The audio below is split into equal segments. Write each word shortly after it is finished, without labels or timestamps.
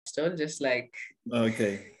Don't just like.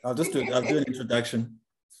 Okay, I'll do an introduction.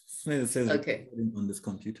 It says Okay. recording on this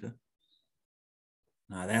computer.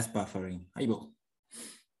 That's buffering. Aibo.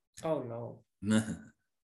 Oh no. Nah.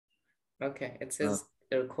 Okay, it says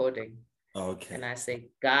recording. Okay. And I say,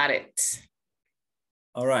 got it.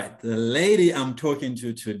 All right. The lady I'm talking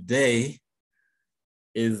to today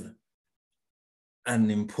is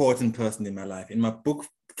an important person in my life. In my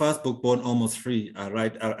first book, Born Almost Free, I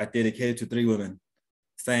dedicated to 3 women,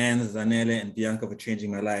 Sands, Zanele, and Bianca, for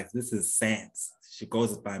changing my life. This is Sands. She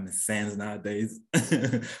goes by Miss Sands nowadays.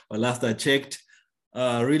 But last I checked,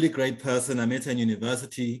 a really great person. I met her in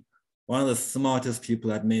university. One of the smartest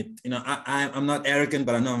people I've met. You know, I'm not arrogant,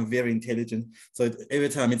 but I know I'm very intelligent. So every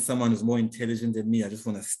time I meet someone who's more intelligent than me, I just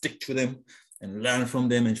want to stick to them and learn from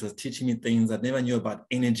them. And she was teaching me things I never knew about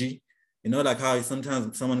energy. You know, like how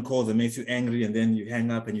sometimes someone calls and makes you angry, and then you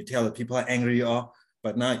hang up and you tell the people how angry you are.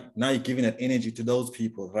 But now you're giving that energy to those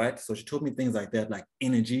people, right? So she taught me things like that, like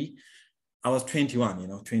energy. I was 21,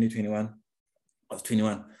 2021. I was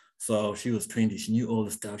 21. So she was 20. She knew all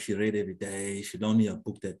the stuff. She read every day. She loaned me a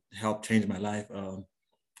book that helped change my life,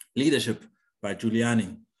 Leadership by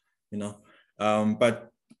Giuliani,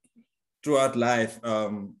 But throughout life,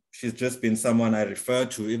 she's just been someone I refer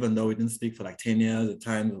to, even though we didn't speak for like 10 years, at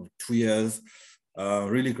times, or 2 years.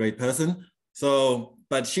 Really great person. So,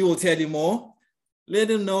 but she will tell you more. Let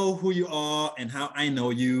them know who you are and how I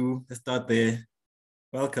know you. Let's start there.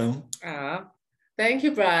 Welcome. Thank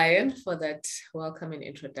you, Brian, for that welcoming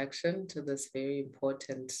introduction to this very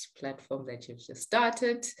important platform that you've just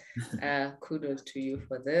started. Kudos to you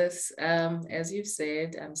for this. As you've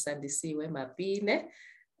said, I'm Sandisiwe Mabine.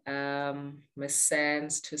 Miss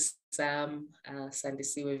Sands to some,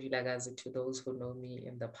 Sandisiwe Vilakazi to those who know me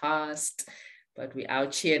in the past. But we're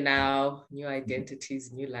out here now, new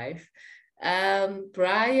identities, new life.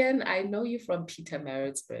 Brian, I know you from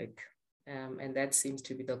Pietermaritzburg, and that seems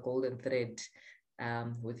to be the golden thread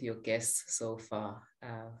with your guests so far.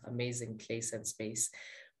 Amazing place and space.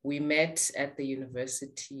 We met at the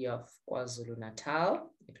University of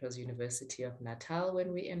KwaZulu-Natal. It was University of Natal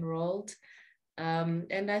when we enrolled.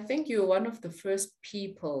 And I think you're one of the first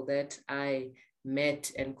people that I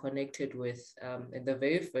met and connected with in the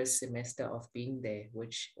very first semester of being there,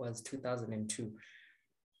 which was 2002.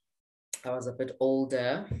 I was a bit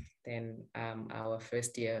older than our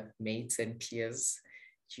first year mates and peers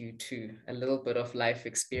due to a little bit of life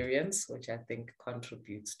experience, which I think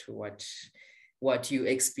contributes to what you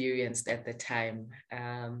experienced at the time.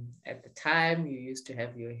 At the time, you used to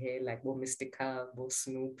have your hair like Bo Mystica, Bo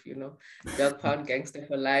Snoop, Dog Pound Gangster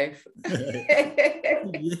for Life.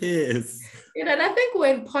 Yes. And I think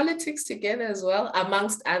we're in politics together as well,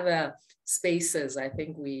 amongst other spaces. I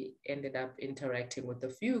think we ended up interacting with a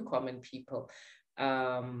few common people,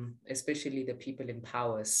 especially the people in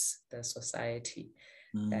Powers, the society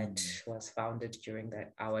that was founded during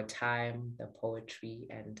our time, the Poetry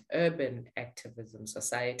and Urban Activism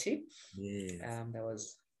Society. Yes. That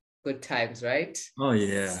was good times, right? Oh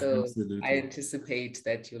yeah, so absolutely. I anticipate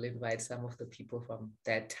that you'll invite some of the people from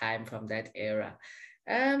that time, from that era.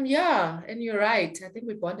 Yeah, and you're right. I think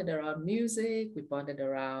we bonded around music, we bonded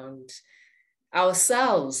around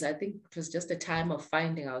ourselves. I think it was just a time of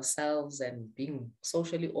finding ourselves and being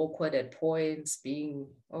socially awkward at points, being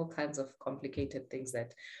all kinds of complicated things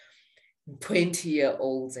that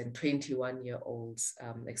 20-year-olds and 21-year-olds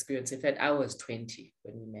experience. In fact, I was 20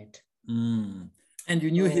 when we met. And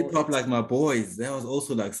you knew hip hop like my boys. That was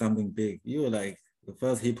also like something big. You were like the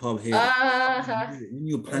first hip hop head. You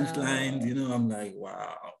knew punchlines, I'm like,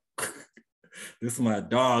 wow. This is my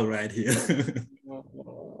dog right here.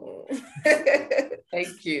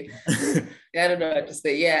 Thank you. I don't know what to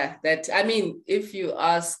say. Yeah, if you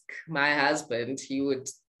ask my husband, he would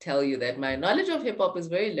tell you that my knowledge of hip hop is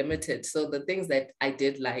very limited. So the things that I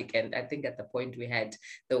did like, and I think at the point we had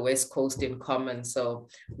the West Coast in common, so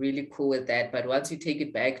really cool with that. But once you take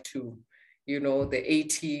it back to, the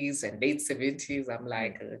 80s and late 70s, I'm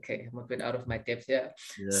like, okay, I'm a bit out of my depth here.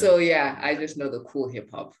 Yeah. So yeah, I just know the cool hip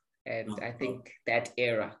hop. And I think that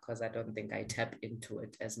era, because I don't think I tap into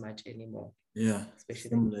it as much anymore. Yeah,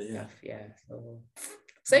 especially stuff. Yeah. So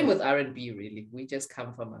same with R&B, really. We just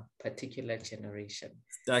come from a particular generation.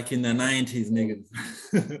 Stuck in the 90s, niggas.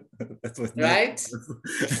 That's what. Right?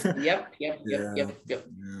 Yep. Yeah.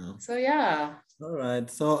 So yeah. All right.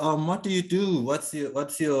 So what do you do? What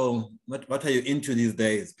are you into these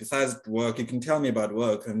days? Besides work, you can tell me about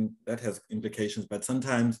work, and that has implications, but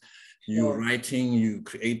sometimes you're writing, you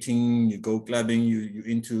creating, you go clubbing, you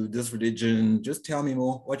into this religion. Just tell me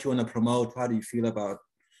more what you want to promote. How do you feel about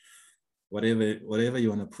whatever you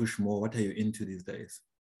want to push more? What are you into these days?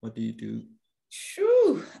 What do you do?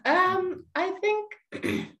 True. I think,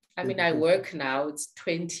 I mean, I work now, it's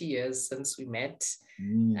 20 years since we met.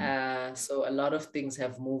 So a lot of things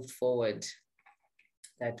have moved forward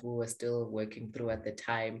that we were still working through at the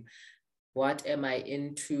time. What am I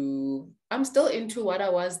into? I'm still into what I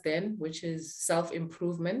was then, which is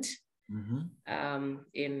self-improvement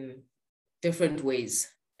in different ways,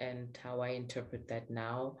 and how I interpret that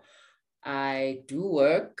now. I do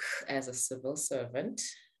work as a civil servant.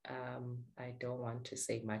 I don't want to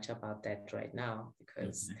say much about that right now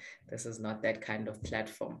because this is not that kind of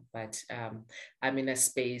platform, but I'm in a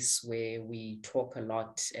space where we talk a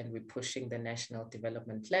lot and we're pushing the National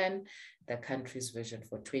Development Plan, the country's vision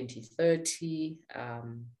for 2030.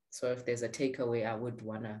 So if there's a takeaway I would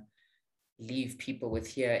want to leave people with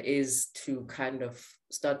here is to kind of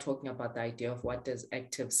start talking about the idea of what does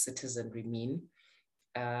active citizenry mean.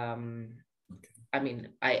 I mean,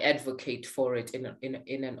 I advocate for it in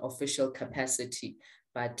an official capacity,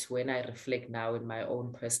 but when I reflect now in my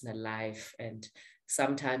own personal life and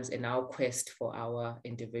sometimes in our quest for our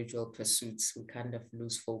individual pursuits, we kind of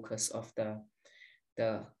lose focus of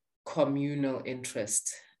the communal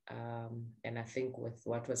interest. And I think with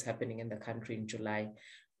what was happening in the country in July,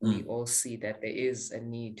 we all see that there is a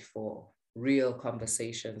need for real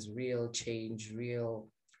conversations, real change, real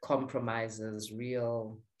compromises,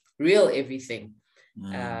 real everything.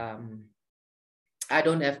 I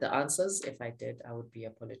don't have the answers. If I did, I would be a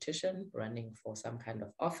politician running for some kind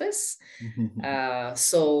of office.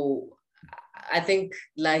 So I think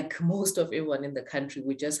like most of everyone in the country,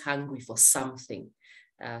 we're just hungry for something.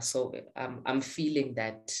 So I'm feeling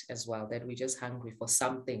that as well, that we're just hungry for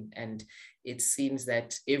something. And it seems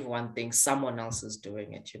that everyone thinks someone else is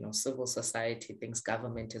doing it. You know, civil society thinks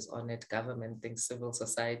government is on it. Government thinks civil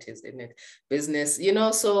society is in it. Business, you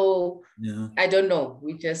know, so I don't know.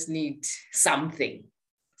 We just need something.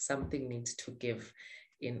 Something needs to give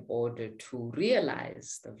in order to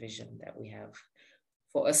realize the vision that we have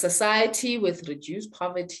for a society with reduced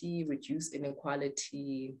poverty, reduced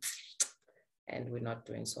inequality, and we're not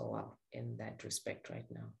doing so well in that respect right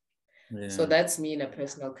now. So that's me in a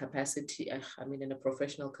personal capacity. I mean, in a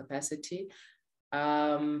professional capacity.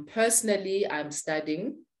 Personally, I'm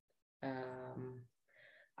studying.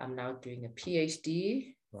 I'm now doing a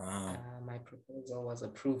PhD. Wow. My proposal was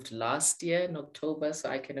approved last year in October, so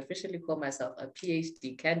I can officially call myself a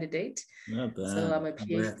PhD candidate. Not bad. So I'm a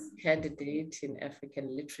PhD candidate in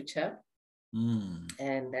African literature.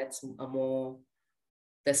 And that's more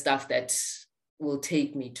the stuff that will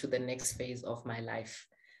take me to the next phase of my life.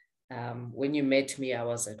 When you met me, I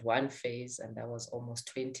was at one phase, and that was almost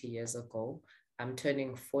 20 years ago. I'm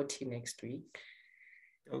turning 40 next week.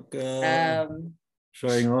 Okay.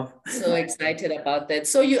 Showing off. So excited about that.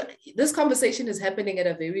 So this conversation is happening at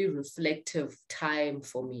a very reflective time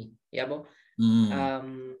for me. Yabo?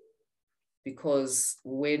 Because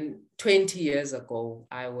when 20 years ago,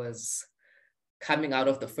 I was coming out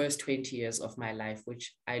of the first 20 years of my life,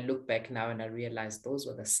 which I look back now and I realize those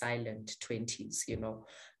were the silent 20s. You know,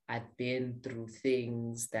 I'd been through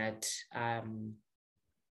things that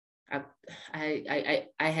I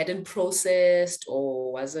hadn't processed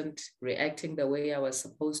or wasn't reacting the way I was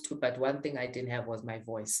supposed to. But one thing I didn't have was my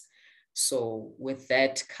voice. So with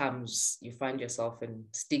that comes, you find yourself in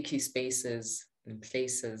sticky spaces and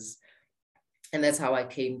places. And that's how I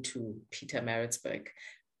came to Pietermaritzburg.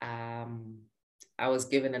 I was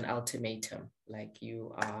given an ultimatum, like,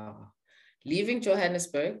 you are leaving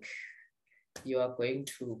Johannesburg, you are going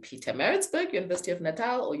to Pietermaritzburg, University of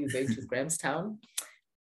Natal, or you're going to Grahamstown,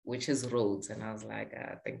 which is Rhodes. And I was like,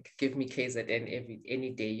 I think, give me KZN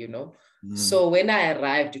any day, you know. So when I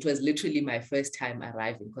arrived, it was literally my first time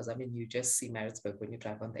arriving, because I mean, you just see Maritzburg when you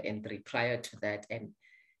drive on the N3 prior to that. And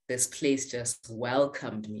this place just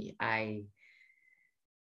welcomed me. It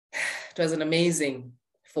was an amazing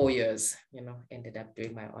 4 years, you know, ended up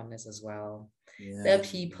doing my honors as well. The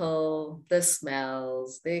people, the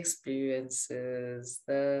smells, the experiences,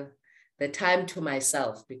 the time to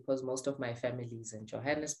myself, because most of my family is in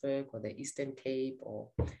Johannesburg or the Eastern Cape or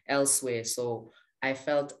elsewhere. So I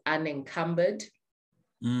felt unencumbered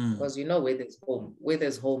because, you know, where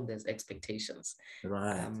there's home, there's expectations.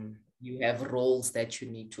 Right. You have roles that you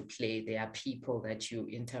need to play. There are people that you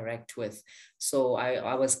interact with. So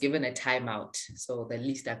I was given a timeout. So the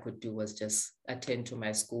least I could do was just attend to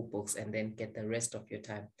my school books and then get the rest of your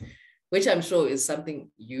time, which I'm sure is something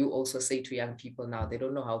you also say to young people now. They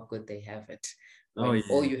don't know how good they have it.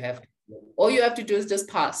 All you have to do is just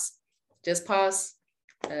pass. Just pass,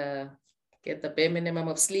 get the bare minimum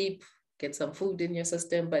of sleep, get some food in your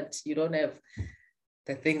system, but you don't have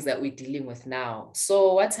the things that we're dealing with now.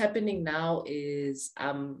 So what's happening now is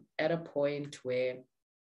I'm at a point where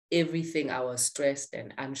everything I was stressed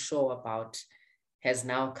and unsure about has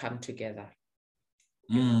now come together.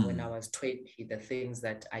 You know, when I was 20, the things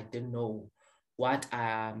that I didn't know what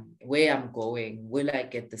where I'm going, will I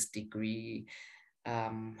get this degree?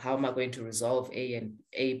 How am I going to resolve A,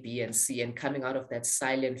 B, and C, and coming out of that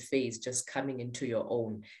silent phase, just coming into your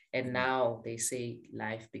own. And now they say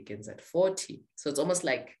life begins at 40. So it's almost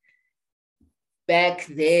like back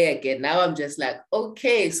there again. Now I'm just like,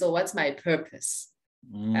 okay, so what's my purpose?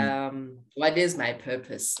 What is my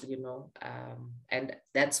purpose, you know? And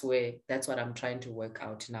that's what I'm trying to work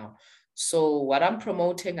out now. So what I'm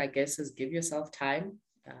promoting, I guess, is give yourself time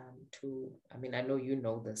I know you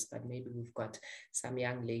know this, but maybe we've got some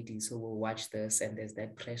young ladies who will watch this and there's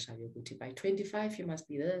that pressure. By 25, you must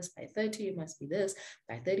be this. By 30, you must be this.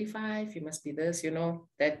 By 35, you must be this. You know,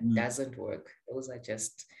 that doesn't work.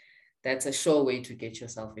 That's a sure way to get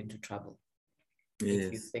yourself into trouble. Yes.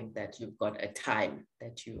 If you think that you've got a time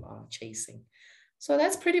that you are chasing. So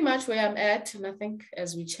that's pretty much where I'm at. And I think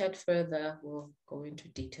as we chat further, we'll go into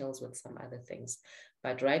details with some other things.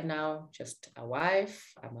 But right now, just a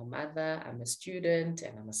wife, I'm a mother, I'm a student,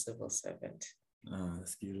 and I'm a civil servant. Oh,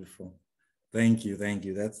 that's beautiful. Thank you.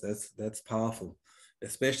 That's powerful,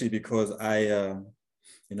 especially because I,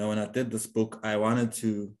 when I did this book, I wanted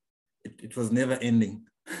to, it was never ending.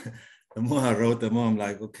 The more I wrote, the more I'm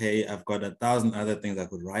like, okay, I've got 1,000 other things I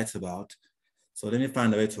could write about. So let me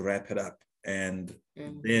find a way to wrap it up. And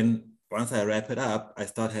then once I wrap it up, I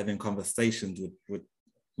start having conversations with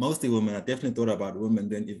mostly women. I definitely thought about women.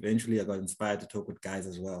 Then eventually I got inspired to talk with guys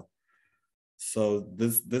as well. So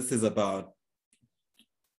this is about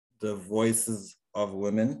the voices of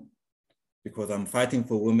women, because I'm fighting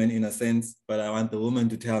for women in a sense, but I want the women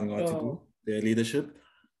to tell me what to do, their leadership,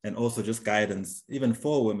 and also just guidance, even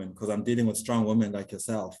for women, because I'm dealing with strong women like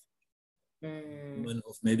yourself. Women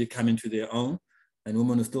who maybe coming to their own, and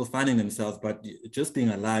women who are still finding themselves, but just being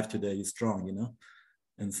alive today is strong, you know,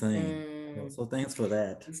 and saying, so thanks for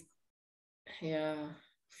that. Yeah,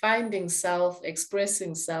 finding self,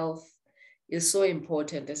 expressing self is so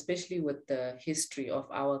important, especially with the history of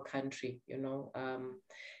our country, you know,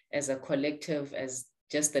 as a collective, as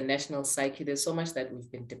just the national psyche, there's so much that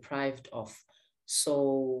we've been deprived of.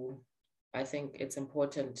 So I think it's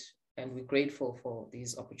important, and we're grateful for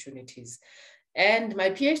these opportunities. And my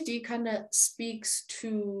PhD kind of speaks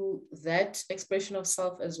to that expression of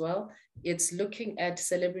self as well. It's looking at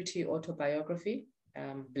celebrity autobiography,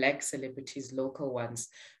 Black celebrities, local ones.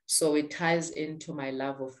 So it ties into my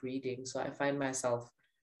love of reading. So I find myself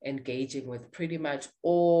engaging with pretty much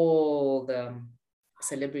all the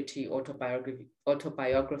celebrity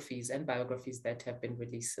autobiographies and biographies that have been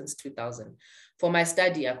released since 2000. For my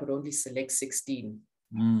study, I could only select 16.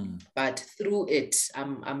 But through it,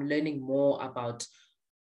 I'm learning more about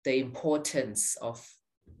the importance of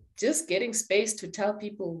just getting space to tell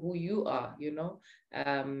people who you are, you know,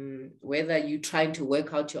 whether you're trying to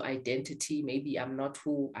work out your identity. Maybe I'm not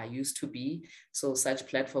who I used to be. So such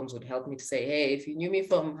platforms would help me to say, hey, if you knew me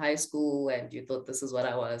from high school and you thought this is what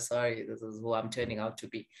I was, sorry, this is who I'm turning out to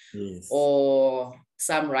be. Yes. Or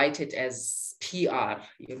some write it as PR,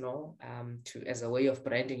 you know, as a way of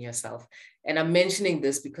branding yourself. And I'm mentioning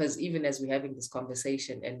this because even as we're having this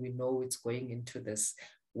conversation and we know it's going into this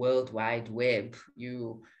World Wide Web,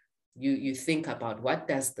 you think about, what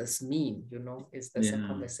does this mean? You know, is this a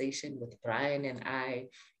conversation with Brian and I?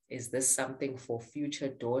 Is this something for future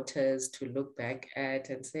daughters to look back at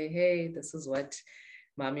and say, hey, this is what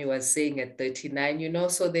mommy was saying at 39, you know?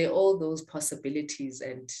 So there are all those possibilities,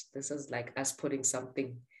 and this is like us putting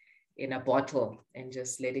something in a bottle and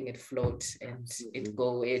just letting it float, and it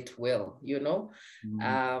go where it will, you know?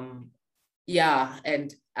 Yeah,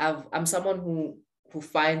 and I'm someone who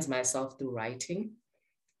finds myself through writing,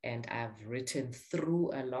 and I've written through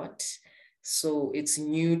a lot. So it's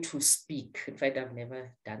new to speak. In fact, I've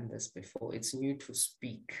never done this before. It's new to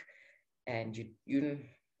speak. And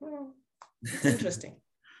it's interesting.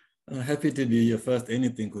 I'm happy to be your first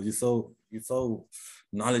anything, because you're so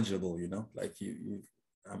knowledgeable, you know, like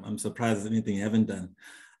I'm surprised at anything you haven't done.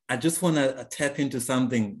 I just want to tap into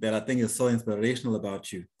something that I think is so inspirational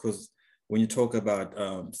about you, because when you talk about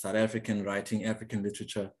South African writing, African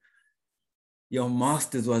literature, your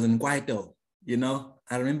master's was in Kwaito, you know?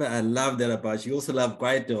 I remember I loved that about you. You also love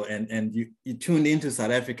Kwaito, and you tuned into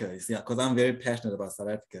South Africa, you see, because I'm very passionate about South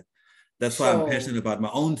Africa. That's why I'm passionate about my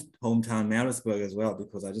own hometown, Maritzburg, as well,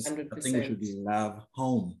 because I think we should love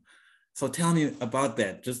home. So tell me about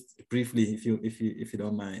that, just briefly, if you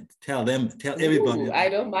don't mind. Tell everybody Ooh, I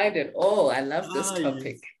about don't mind at all. I love this it.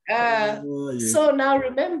 topic. Yes. Yes. So now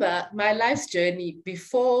remember my life's journey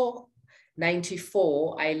before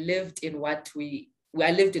 94, I lived in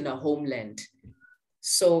I lived in a homeland.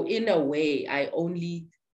 So in a way,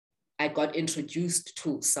 I got introduced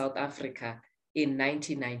to South Africa in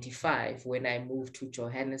 1995 when I moved to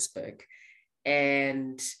Johannesburg.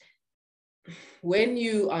 And when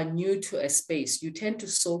you are new to a space, you tend to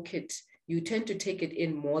soak it, you tend to take it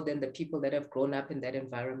in more than the people that have grown up in that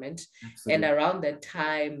environment. Absolutely. And around that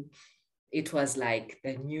time, it was like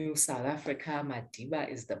the new South Africa, Madiba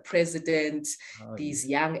is the president. These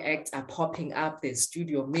young acts are popping up. There's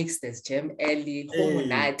Studio Mix, there's Gem Ellie,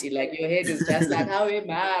 Homunati. Like your head is just like, how am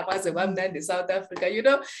I? What's the one in South Africa, you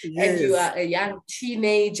know? Yes. And you are a young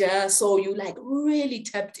teenager. So you like really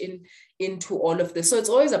tapped into all of this. So it's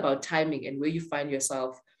always about timing and where you find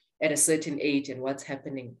yourself at a certain age and what's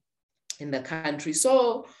happening in the country.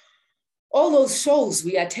 So all those shows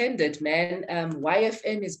we attended, man.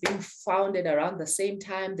 YFM is being founded around the same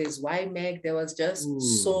time. There's YMAG. There was just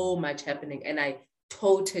so much happening. And I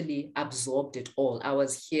totally absorbed it all. I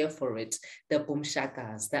was here for it. The Boom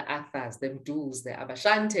Shakas, the Athas, the Mdus, the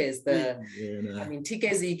Abashantes, I mean,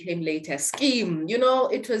 Tikezi came later, Scheme. You know,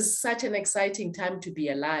 it was such an exciting time to be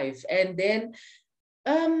alive. And then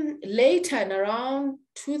later, in around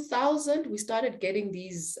 2000, we started getting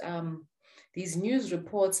these news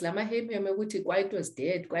reports, Kwaito was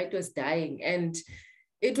dead, Kwaito was dying. And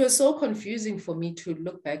it was so confusing for me to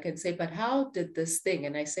look back and say, but how did this thing,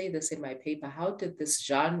 and I say this in my paper, how did this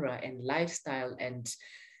genre and lifestyle and,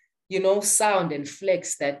 you know, sound and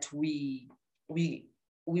flex that we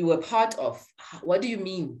were part of, what do you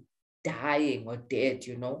mean dying or dead,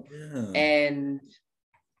 you know? Yeah. And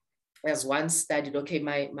as one studied, okay,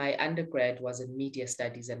 my undergrad was in media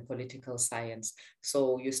studies and political science.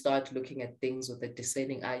 So you start looking at things with a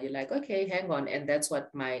discerning eye. You're like, okay, hang on. And that's what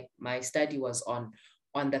my study was on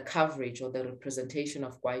the coverage or the representation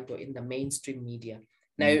of Kwaito in the mainstream media.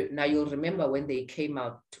 Now you'll remember when they came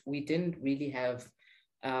out, we didn't really have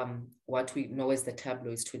what we know as the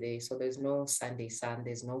tabloids today. So there's no Sunday Sun,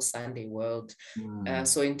 there's no Sunday World.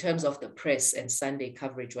 So in terms of the press and Sunday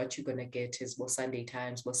coverage, what you're going to get is more Sunday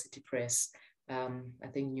Times, more City Press, I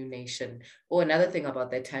think New Nation. Oh, another thing about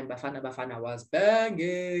that time, Bafana was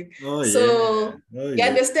banging. You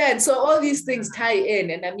understand? So all these things tie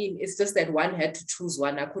in. And I mean, it's just that one had to choose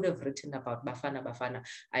one. I could have written about Bafana.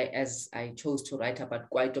 As I chose to write about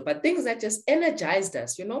Kwaito, but things that just energized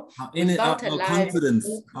us, you know?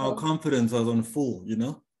 Our confidence was on full, you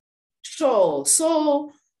know? Sure.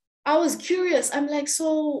 So I was curious. I'm like,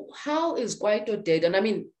 so how is Kwaito dead? And I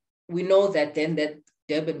mean, we know that then that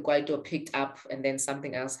Durban Kwaito picked up and then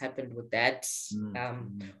something else happened with that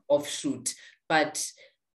offshoot. But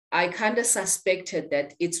I kind of suspected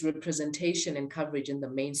that its representation and coverage in the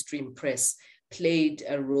mainstream press played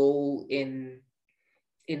a role in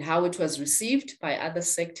how it was received by other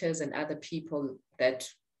sectors and other people that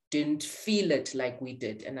didn't feel it like we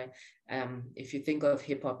did. And if you think of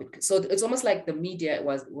hip hop, so it's almost like the media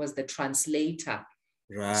was the translator.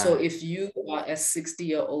 Right. So if you are a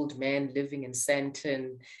 60-year-old man living in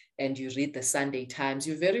Sandton and you read the Sunday Times,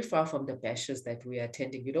 you're very far from the bashes that we are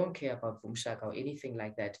attending. You don't care about Boom Shaka or anything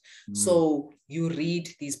like that. So you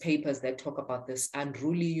read these papers that talk about this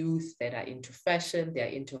unruly youth that are into fashion, they're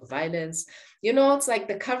into violence. You know, it's like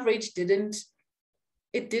the coverage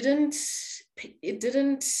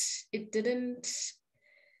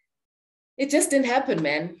it just didn't happen,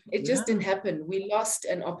 man. It just didn't happen. We lost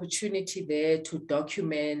an opportunity there to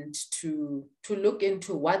document, to look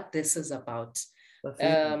into what this is about.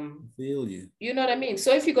 I feel you. You know what I mean?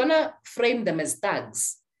 So if you're gonna frame them as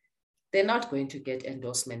thugs, they're not going to get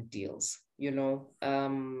endorsement deals, you know.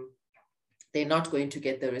 They're not going to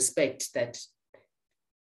get the respect that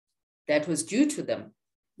was due to them,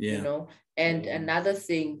 you know. And another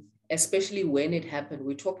thing, especially when it happened,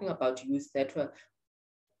 we're talking about youth that were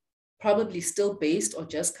probably still based or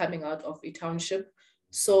just coming out of a township.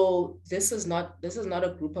 So this is not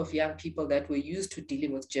a group of young people that were used to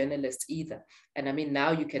dealing with journalists either. And I mean, now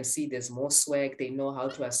you can see there's more swag. They know how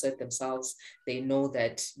to assert themselves. They know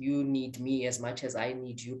that you need me as much as I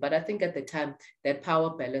need you. But I think at the time that power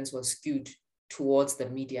balance was skewed towards the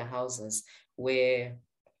media houses where,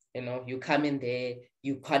 you know, you come in there,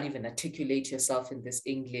 you can't even articulate yourself in this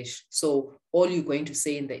English. So all you're going to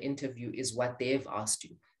say in the interview is what they've asked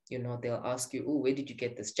you. You know, they'll ask you, oh, where did you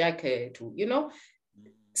get this jacket? You know,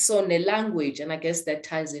 so the language, and I guess that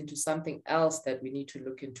ties into something else that we need to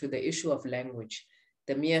look into, the issue of language,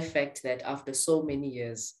 the mere fact that after so many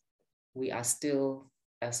years, we are still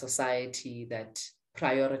a society that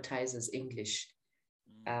prioritizes English.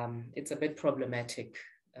 It's a bit problematic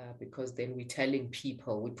because then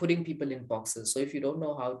we're putting people in boxes. So if you don't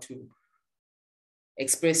know how to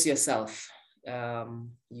express yourself,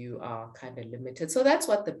 you are kind of limited. So that's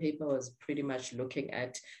what the paper was pretty much looking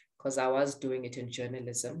at, because I was doing it in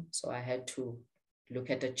journalism. So I had to look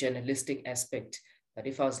at a journalistic aspect. But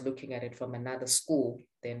if I was looking at it from another school,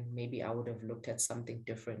 then maybe I would have looked at something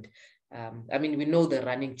different. I mean, we know the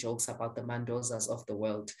running jokes about the Mandozas of the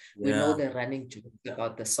world. Yeah. We know the running jokes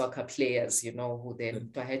about the soccer players, you know, who then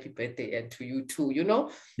to happy birthday and to you too, you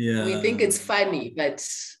know. Yeah. We think it's funny, but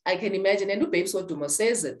I can imagine, and Babes Wodumo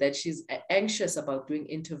says it, that she's anxious about doing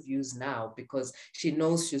interviews now because she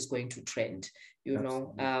knows she's going to trend, you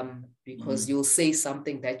know, because you'll say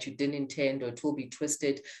something that you didn't intend or it will be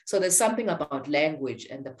twisted. So there's something about language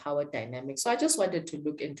and the power dynamic. So I just wanted to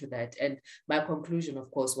look into that. And my conclusion, of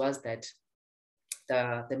course, was that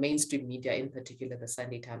the mainstream media, in particular the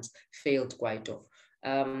Sunday Times, failed Kwaito.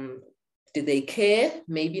 Did they care?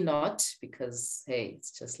 Maybe not, because, hey,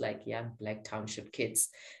 it's just like young Black Township kids,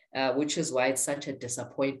 which is why it's such a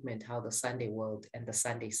disappointment how the Sunday World and the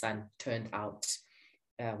Sunday Sun turned out.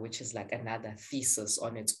 Which is like another thesis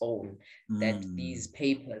on its own, that these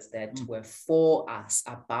papers that were for us,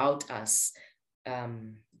 about us,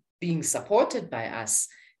 being supported by us,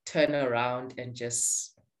 turn around and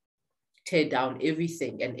just tear down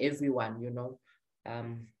everything and everyone, you know.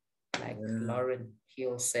 Like Lauryn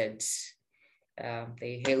Hill said,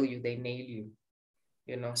 they hail you, they nail you.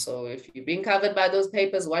 You know, so if you're being covered by those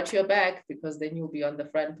papers, watch your back, because then you'll be on the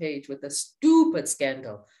front page with a stupid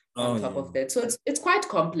scandal on top of that. So it's quite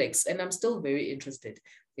complex, and I'm still very interested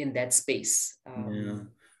in that space.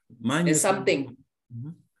 There's something.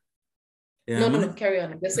 No, carry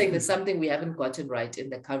on. I'm just saying there's something we haven't gotten right in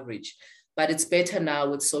the coverage, but it's better now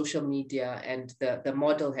with social media, and the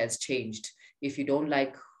model has changed. If you don't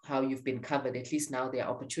like how you've been covered, at least now there are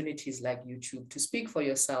opportunities like YouTube to speak for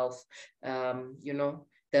yourself. You know,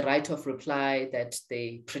 the right of reply that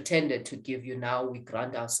they pretended to give you, now we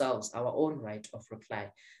grant ourselves our own right of reply.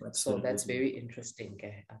 Absolutely. So that's very interesting,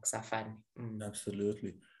 Aksafani.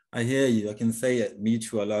 Absolutely. I hear you. I can say it, Me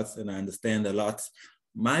Too a lot, and I understand a lot.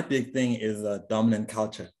 My big thing is a dominant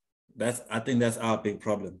culture. I think that's our big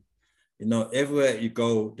problem. You know, everywhere you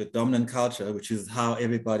go, the dominant culture, which is how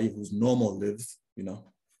everybody who's normal lives, you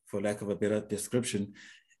know, for lack of a better description,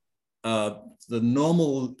 the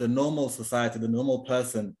normal society, the normal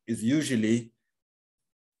person is usually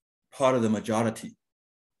part of the majority,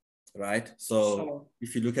 right? So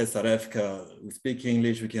if you look at South Africa, we speak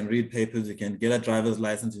English, we can read papers, you can get a driver's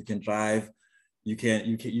license, you can drive, you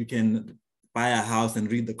can buy a house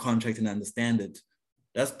and read the contract and understand it.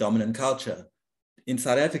 That's dominant culture. In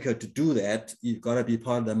South Africa, to do that, you've got to be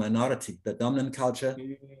part of the minority. The dominant culture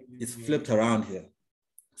is flipped around here.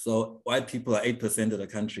 So white people are 8% of the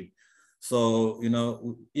country. So, you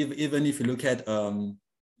know, even if you look at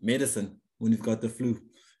medicine, when you've got the flu,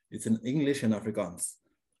 it's in English and Afrikaans.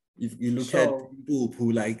 If you look at people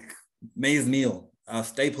who like maize meal, our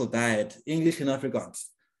staple diet, English and Afrikaans.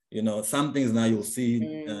 You know, some things now you'll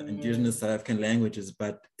see indigenous South African languages,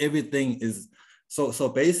 but everything is, so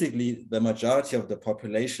basically the majority of the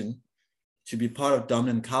population, to be part of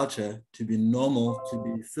dominant culture, to be normal, to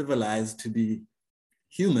be civilized, to be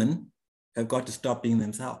human, have got to stop being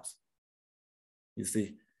themselves. You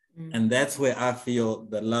see, and that's where I feel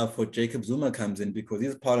the love for Jacob Zuma comes in, because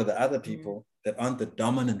he's part of the other people that aren't the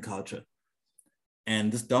dominant culture.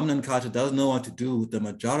 And this dominant culture doesn't know what to do with the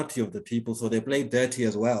majority of the people, so they play dirty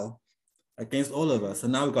as well against all of us.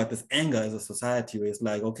 And now we've got this anger as a society where it's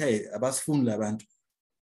like, okay,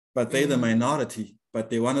 but they're the minority, but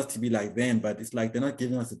they want us to be like them, but it's like they're not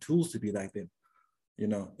giving us the tools to be like them. You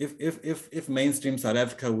know, if mainstream South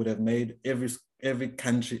Africa would have made every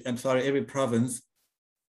country, every province,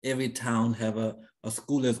 every town have a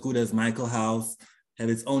school as good as Michael House, have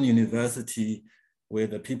its own university where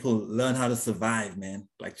the people learn how to survive, man,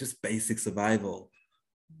 like just basic survival,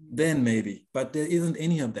 then maybe. But there isn't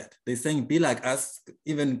any of that. They're saying, be like us,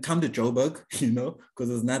 even come to Joburg, you know, because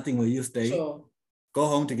there's nothing where you stay. Sure. Go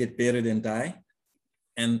home to get buried and die.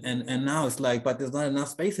 And now it's like, but there's not enough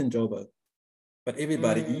space in Joburg. But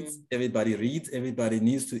everybody eats, everybody reads, everybody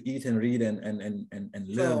needs to eat and read and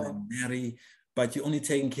live and marry, but you're only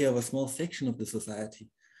taking care of a small section of the society.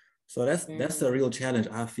 So that's the real challenge,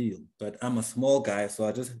 I feel. But I'm a small guy, so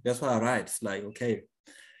that's why I write. It's like, okay,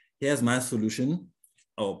 here's my solution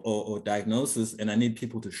or diagnosis, and I need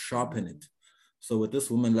people to sharpen it. So with this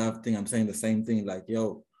woman love thing, I'm saying the same thing, like,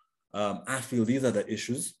 yo, I feel these are the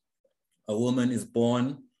issues. A woman is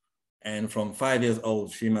born, and from 5 years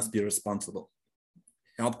old, she must be responsible.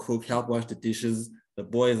 help cook, help wash the dishes. The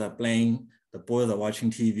boys are playing, the boys are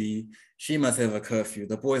watching TV. She must have a curfew.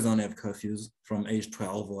 The boys don't have curfews from age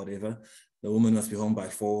 12 or whatever. The woman must be home by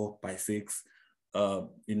 4, by 6.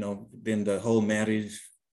 Then the whole marriage,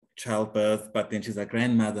 childbirth, but then she's a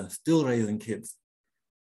grandmother, still raising kids.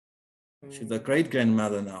 She's a great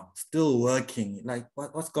grandmother now, still working. Like,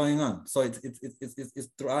 what's going on? So it's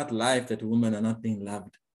throughout life that women are not being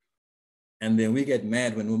loved. And then we get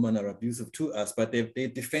mad when women are abusive to us, but they're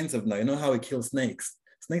defensive now. You know how we kill snakes?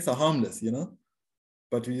 Snakes are harmless,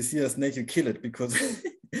 But when you see a snake, you kill it because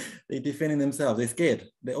they're defending themselves. They're scared.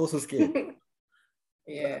 They're also scared.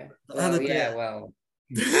 Yeah. Well,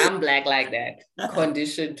 I'm black like that,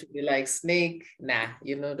 conditioned to be like snake. Nah,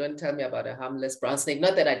 don't tell me about a harmless brown snake.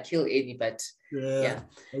 Not that I'd kill any, but yeah.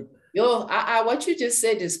 What you just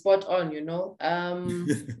said is spot on.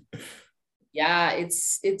 Yeah,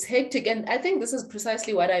 it's hectic, and I think this is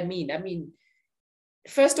precisely what I mean. I mean,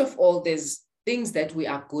 first of all, there's things that we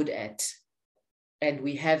are good at, and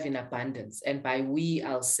we have in abundance. And by we,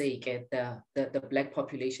 I'll say the Black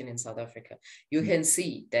population in South Africa. You can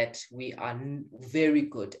see that we are very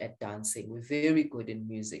good at dancing. We're very good in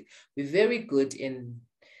music. We're very good and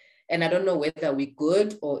I don't know whether we're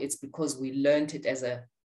good or it's because we learned it as a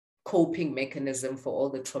coping mechanism for all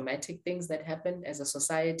the traumatic things that happened as a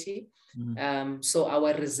society. So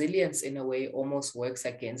our resilience in a way almost works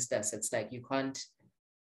against us. It's like you can't,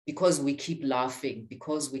 because we keep laughing,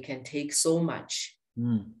 because we can take so much,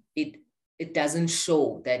 it doesn't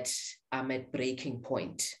show that I'm at breaking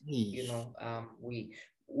point. We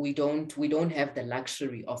don't have the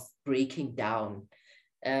luxury of breaking down,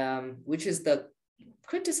 which is the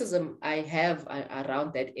criticism I have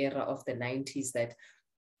around that era of the 90s, that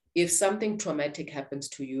if something traumatic happens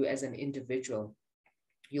to you as an individual,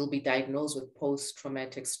 you'll be diagnosed with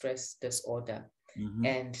post-traumatic stress disorder.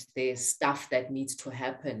 And there's stuff that needs to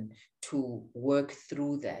happen to work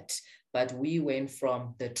through that. But we went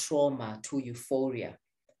from the trauma to euphoria.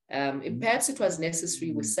 Perhaps it was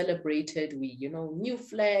necessary. We celebrated, new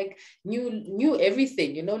flag, new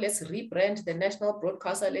everything, let's rebrand the national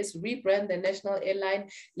broadcaster, let's rebrand the national airline,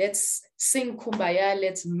 let's sing Kumbaya,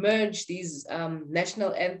 let's merge these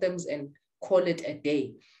national anthems and call it a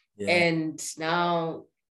day. Yeah. And now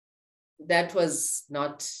that was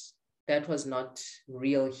not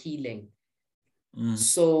real healing.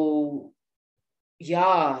 So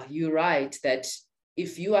yeah, you're right that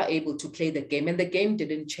if you are able to play the game, and the game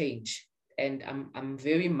didn't change, and I'm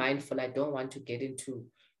very mindful, I don't want to get into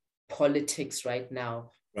politics right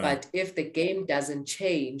now, but if the game doesn't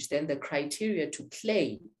change, then the criteria to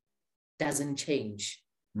play doesn't change.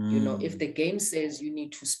 If the game says you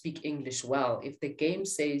need to speak English well, if the game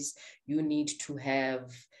says you need to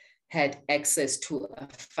have had access to a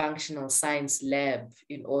functional science lab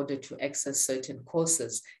in order to access certain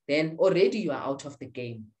courses, then already you are out of the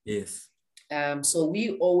game. Yes. So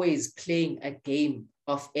we always playing a game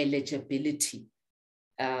of eligibility,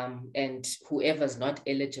 and whoever's not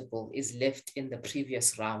eligible is left in the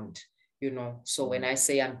previous round. So when I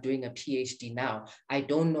say I'm doing a PhD now, I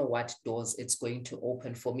don't know what doors it's going to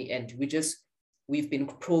open for me. And we've been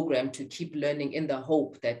programmed to keep learning in the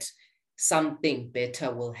hope that something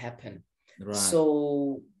better will happen. Right.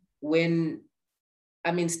 So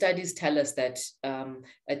studies tell us that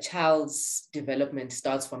a child's development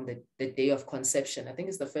starts from the day of conception. I think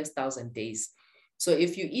it's the first 1,000 days. So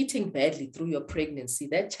if you're eating badly through your pregnancy,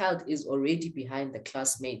 that child is already behind the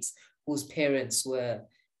classmates whose parents were,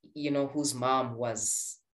 whose mom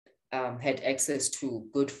was, had access to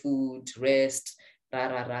good food, rest,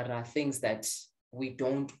 things that we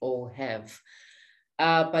don't all have.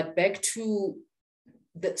 But back to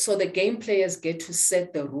the game players get to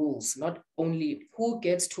set the rules, not only who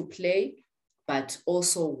gets to play, but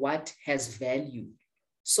also what has value.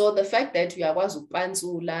 So the fact that you are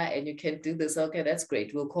Panzula and you can do this, okay, that's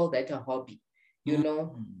great. We'll call that a hobby.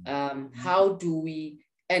 How do we,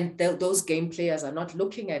 and those game players are not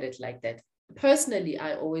looking at it like that. Personally,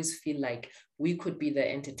 I always feel like we could be the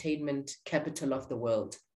entertainment capital of the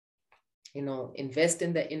world. Invest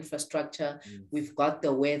in the infrastructure. We've got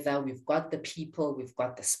the weather, we've got the people, we've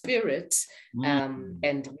got the spirit. And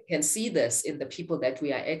we can see this in the people that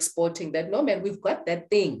we are exporting, that no, man, we've got that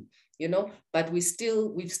thing, but we've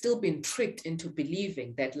still been tricked into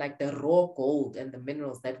believing that like the raw gold and the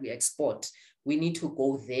minerals that we export, we need to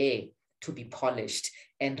go there to be polished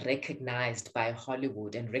and recognized by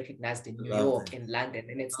Hollywood and recognized in New York, in London.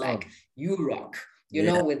 And it's like, you rock.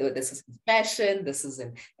 Whether this is in fashion, this is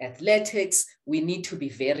in athletics, we need to be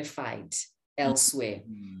verified. elsewhere.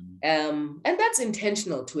 And that's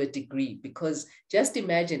intentional to a degree, because just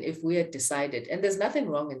imagine if we had decided, and there's nothing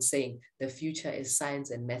wrong in saying the future is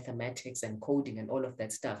science and mathematics and coding and all of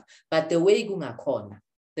that stuff, but the way kungakhona,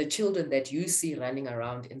 the children that you see running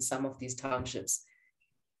around in some of these townships,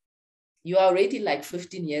 you are already like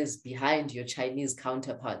 15 years behind your Chinese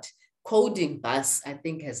counterpart. Coding bus, I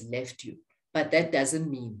think, has left you, but that doesn't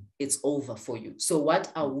mean it's over for you. So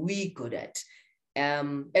what are we good at?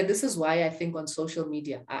 And this is why I think on social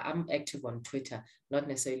media, I'm active on Twitter, not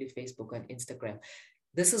necessarily Facebook and Instagram.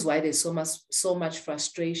 This is why there's so much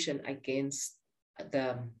frustration against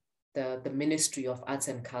the Ministry of Arts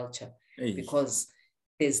and Culture, because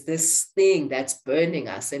there's this thing that's burning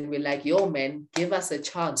us, and we're like, yo, man, give us a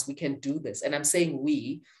chance. We can do this. And I'm saying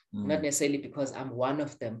we, not necessarily because I'm one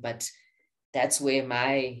of them, but that's where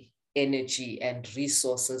my energy and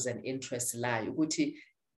resources and interests lie.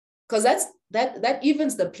 Because that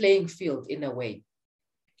evens the playing field in a way.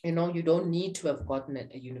 You know, you don't need to have gotten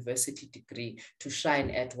a university degree to shine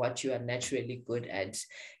at what you are naturally good at.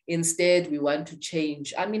 Instead, we want to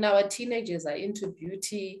change. I mean, our teenagers are into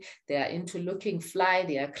beauty. They are into looking fly.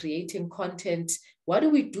 They are creating content. What do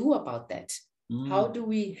we do about that? How do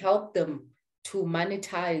we help them to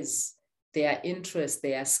monetize their interests,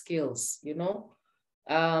 their skills, you know?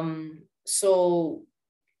 So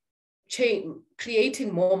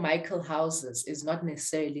creating more Michael houses is not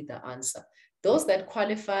necessarily the answer. Those that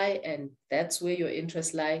qualify and that's where your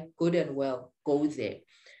interests lie, good and well, go there.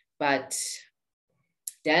 But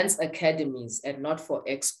dance academies, and not for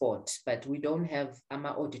export, but we don't have AMA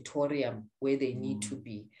auditorium where they need to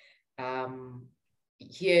be.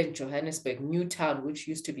 Here in Johannesburg, Newtown, which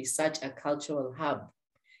used to be such a cultural hub,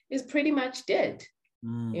 is pretty much dead,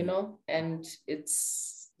 you know, and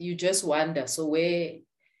you just wonder, so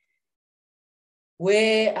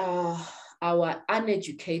where are our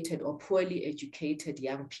uneducated or poorly educated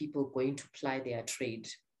young people going to ply their trade?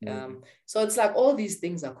 So it's like all these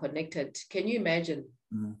things are connected. Can you imagine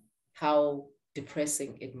how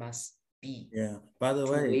depressing it must be? Yeah. By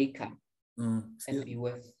the way, wake up and be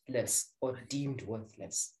worthless or deemed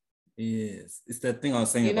worthless. Yes, it's that thing I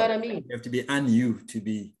was saying. You know what I mean? You have to be un-you to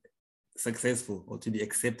be successful or to be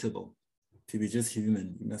acceptable, to be just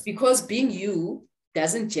human. Because being you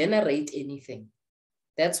doesn't generate anything.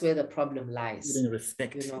 That's where the problem lies. Getting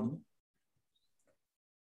respect, you know?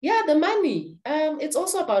 Yeah, the money. It's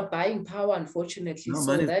also about buying power, unfortunately. No,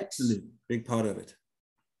 so that's a big part of it.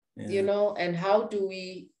 Yeah. You know, and how do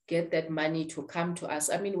we get that money to come to us?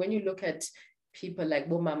 I mean, when you look at people like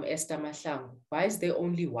Bomam Esther Mahlangu, why is there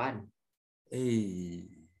only one? Hey.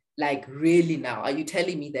 Like, really now? Are you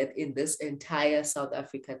telling me that in this entire South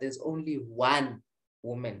Africa, there's only one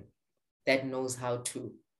woman that knows how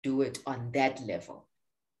to do it on that level?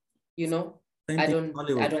 You know, I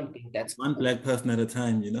don't think that's one cool. Black person at a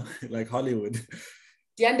time, you know, like Hollywood.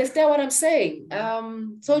 Do you understand what I'm saying?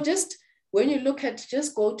 So just when you look at,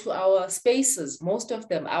 just go to our spaces, most of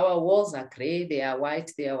them, our walls are gray, they are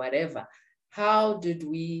white, they are whatever.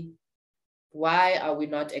 Why are we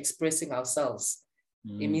not expressing ourselves?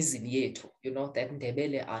 Emizini yethu, you know, that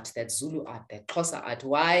Ndebele art, that Zulu art, that Xhosa art.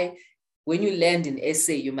 Why, when you land in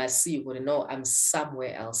SA, you must see, you know, I'm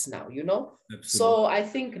somewhere else now, you know? Absolutely. So I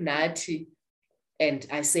think Nathi, and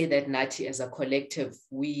I say that Nathi as a collective,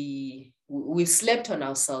 we've slept on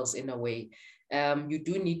ourselves in a way. You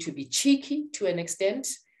do need to be cheeky to an extent.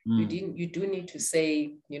 You do need to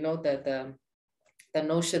say, you know, the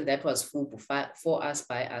notion that was for us,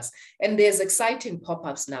 by us. And there's exciting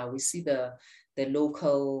pop-ups now. We see the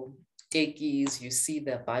local tekis, you see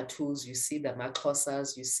the Batus, you see the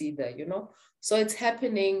Maxhosas, you see the, you know, so it's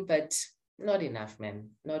happening, but not enough, man,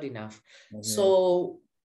 not enough. So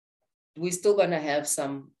we're still gonna have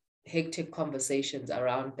some hectic conversations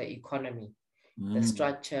around the economy, the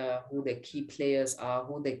structure, who the key players are,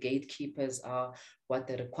 who the gatekeepers are, what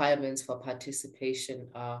the requirements for participation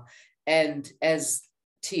are. And as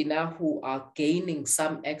Tina, who are gaining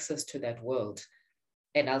some access to that world,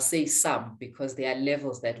 and I'll say some because there are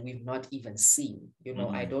levels that we've not even seen. You know,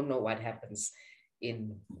 I don't know what happens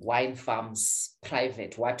in wine farms,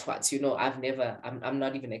 private, what's, you know, I'm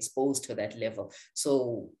not even exposed to that level.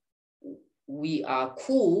 So we are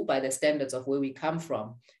cool by the standards of where we come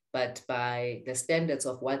from, but by the standards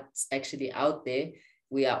of what's actually out there,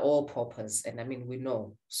 we are all paupers. And I mean, we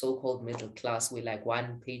know so-called middle class, we're like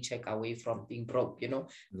one paycheck away from being broke, you know.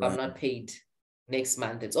 Right. If I'm not paid next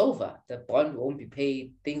month, it's over. The bond won't be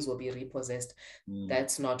paid, things will be repossessed.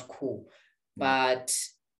 That's not cool. But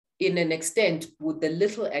in an extent, with the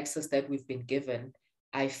little access that we've been given,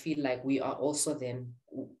 I feel like we are also then,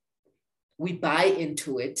 we buy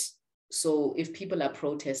into it So if people are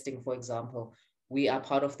protesting, for example, we are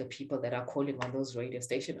part of the people that are calling on those radio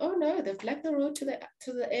stations. Oh no, they've blocked the road to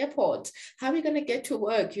the airport. How are we going to get to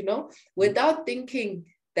work? Without thinking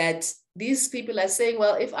that these people are saying,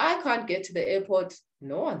 well, if I can't get to the airport,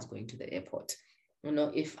 no one's going to the airport. And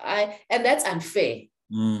that's unfair.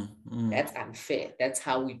 That's unfair. That's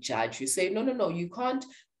how we judge. You say, no, you can't.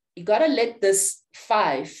 You got to let this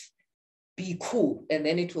 5 be cool, and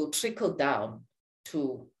then it will trickle down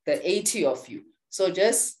to the 80 of you. So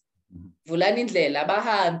just vulani indlela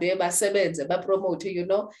bahambe basebenze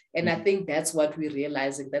bapromote, and I think that's what we're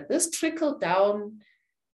realizing, that this trickle down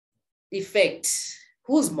effect,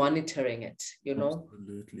 who's monitoring it?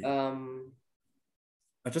 Absolutely.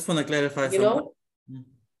 I just want to clarify something.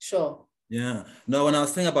 Sure. Yeah. No, when I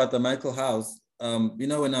was thinking about the Michael House,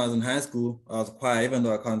 when I was in high school, I was choir, even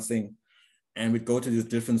though I can't sing. And we'd go to these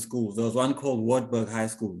different schools. There was one called Wartburg High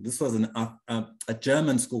School. This was a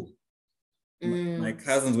German school. My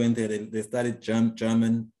cousins went there. They studied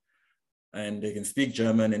German, and they can speak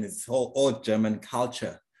German, and it's all German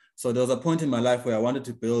culture. So there was a point in my life where I wanted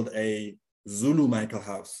to build a Zulu Michael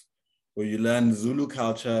House, where you learn Zulu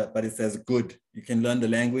culture, but it's as good. You can learn the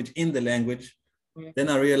language in the language. Then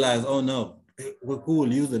I realized, oh no, who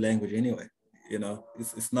will use the language anyway?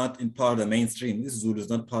 It's not in part of the mainstream. This Zulu is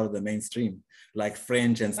not part of the mainstream, like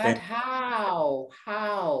French and Spanish. But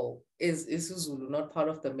how is Zulu not part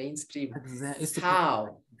of the mainstream? Exactly.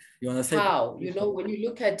 How? You want to say how? When you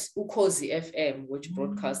look at Ukhozi FM, which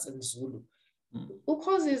broadcasts in Zulu,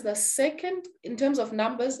 Ukhozi is the second in terms of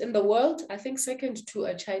numbers in the world, I think second to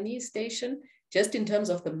a Chinese station, just in terms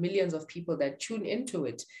of the millions of people that tune into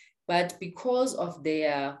it. But because of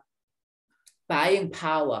their buying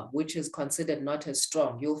power, which is considered not as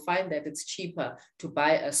strong, you'll find that it's cheaper to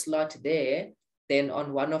buy a slot there than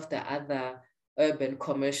on one of the other urban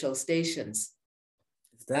commercial stations.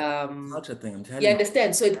 It's that culture thing, I'm telling you.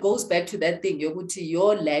 Understand? So it goes back to that thing,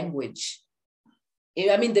 your language.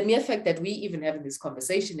 I mean, the mere fact that we even having this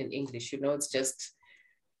conversation in English, it's just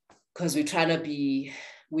because we're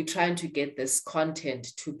trying to get this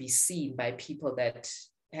content to be seen by people that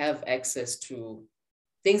have access to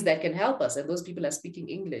things that can help us, and those people are speaking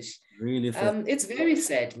English. Really, it's very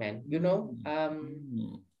sad, man. I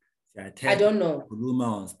don't know.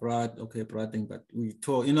 But we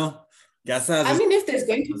talk, I mean, if there's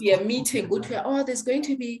going to be a meeting, there's going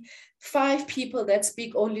to be 5 people that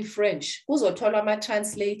speak only French. Who's autonomous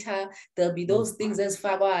translator? There'll be those things as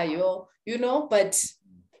fagwayo, but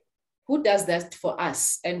who does that for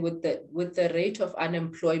us? And with the rate of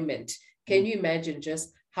unemployment, can you imagine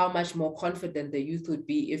just how much more confident the youth would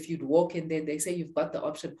be if you'd walk in there, they say you've got the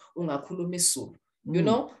option, we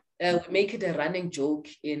make it a running joke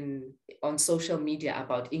on social media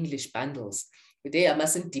about English bundles. Today I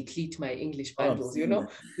mustn't deplete my English bundles,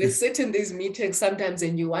 We sit in these meetings sometimes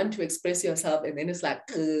and you want to express yourself, and then it's like,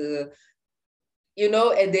 and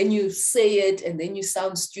then you say it, and then you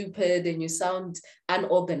sound stupid and you sound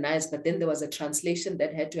unorganized, but then there was a translation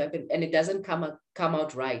that had to happen and it doesn't come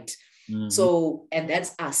out right. So, and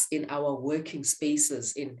that's us in our working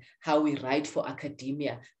spaces, in how we write for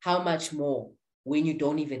academia. How much more when you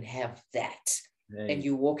don't even have that, and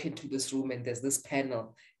you walk into this room and there's this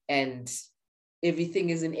panel and everything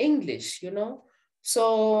is in English,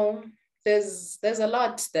 So there's a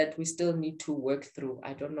lot that we still need to work through.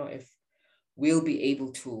 I don't know if we'll be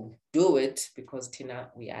able to do it because,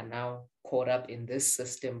 Tina, we are now caught up in this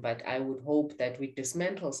system, but I would hope that we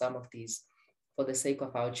dismantle some of these for the sake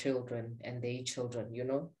of our children and their children,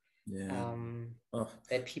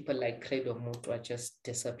 that people like Credo Mutwa just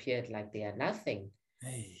disappeared like they are nothing.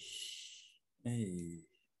 Yeah.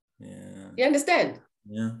 You understand?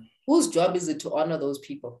 Yeah. Whose job is it to honor those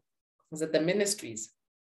people? Is it the ministries?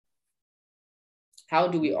 How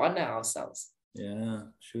do we honor ourselves? Yeah,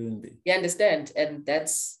 shouldn't be. You understand? And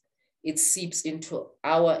it seeps into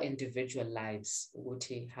our individual lives.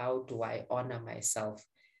 Uti, how do I honor myself?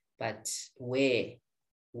 But where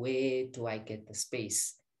do I get the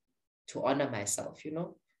space to honor myself,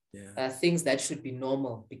 Yeah. Things that should be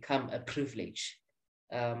normal become a privilege.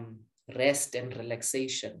 Rest and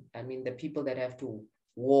relaxation. I mean, the people that have to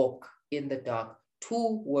walk in the dark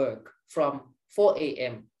to work from 4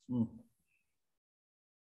 a.m.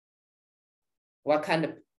 What kind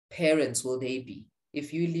of parents will they be?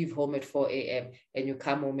 If you leave home at 4 a.m. and you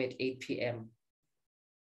come home at 8 p.m.,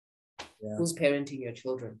 who's parenting your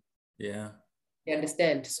children? Yeah. You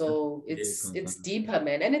understand? So it's deeper,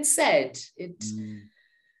 man. And it's sad.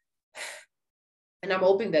 And I'm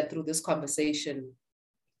hoping that through this conversation,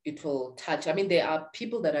 it will touch. I mean, there are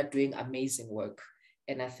people that are doing amazing work.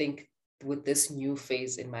 And I think with this new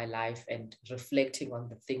phase in my life and reflecting on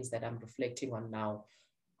the things that I'm reflecting on now,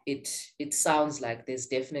 it sounds like there's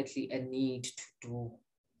definitely a need to do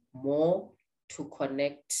more, to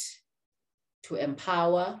connect, to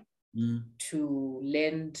empower, to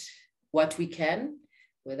lend what we can,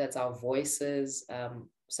 whether it's our voices.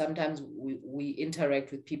 Sometimes we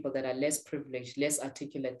interact with people that are less privileged, less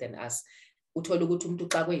articulate than us,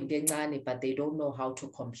 but they don't know how to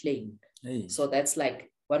complain. Hey. So that's like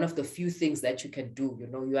one of the few things that you can do. You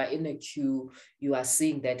know, you are in a queue, you are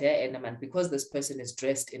seeing that, and because this person is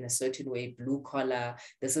dressed in a certain way, blue collar,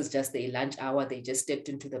 this is just the lunch hour, they just stepped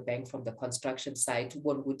into the bank from the construction site,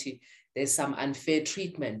 there's some unfair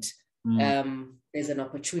treatment. There's an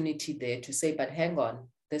opportunity there to say, but hang on,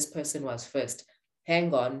 this person was first.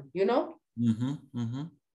 Hang on, you know?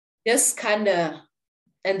 Just kind of,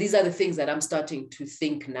 and these are the things that I'm starting to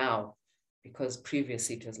think now, because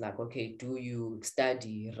previously it was like, okay, do you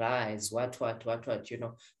study, rise, what, you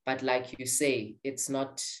know? But like you say, it's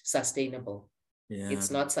not sustainable. Yeah.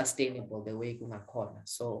 It's not sustainable the way you're corner.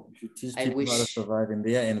 So I wish how to survive in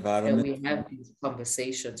their environment. We have these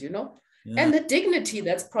conversations, you know? Yeah. And the dignity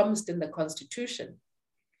that's promised in the Constitution.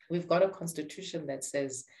 We've got a Constitution that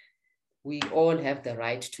says we all have the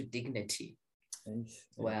right to dignity.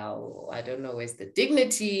 Well, I don't know where's the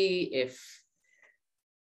dignity if,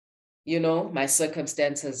 you know, my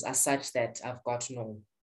circumstances are such that I've got no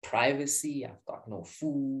privacy, I've got no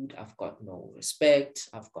food, I've got no respect,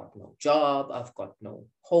 I've got no job, I've got no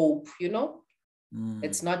hope, you know?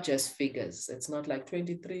 It's not just figures. It's not like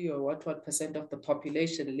 23 or what percent of the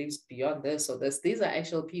population lives beyond this or this. These are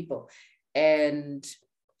actual people. And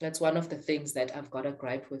that's one of the things that I've got a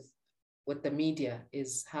gripe with the media,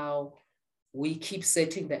 is how we keep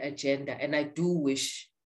setting the agenda. And I do wish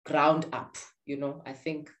ground up, you know, I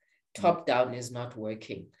think top down is not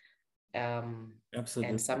working. Absolutely.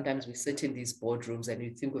 And sometimes we sit in these boardrooms and we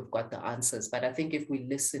think we've got the answers. But I think if we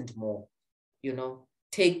listened more, you know,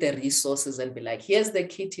 take the resources and be like, here's the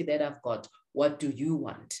kitty that I've got. What do you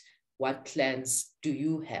want? What plans do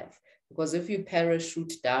you have? Because if you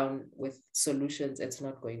parachute down with solutions, it's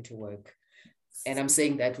not going to work. And I'm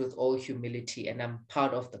saying that with all humility, and I'm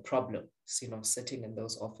part of the problem, you know, sitting in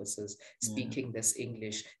those offices, speaking this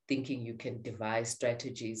English, thinking you can devise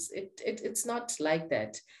strategies. It's not like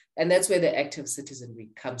that. And that's where the active citizenry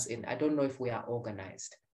comes in. I don't know if we are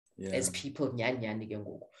organized as people.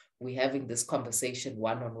 We're having this conversation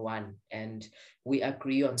one-on-one and we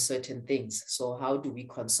agree on certain things. So how do we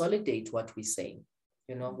consolidate what we're saying?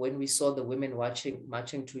 You know, when we saw the women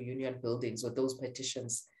marching to union buildings with those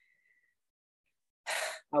petitions,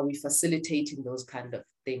 are we facilitating those kind of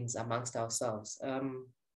things amongst ourselves?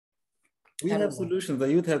 We have solutions.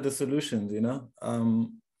 The youth have the solutions, you know.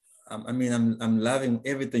 I mean, I'm loving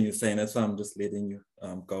everything you're saying. That's why I'm just letting you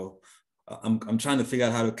go. I'm trying to figure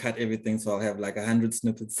out how to cut everything, so I'll have like 100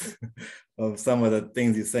 snippets of some of the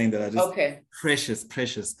things you're saying that are just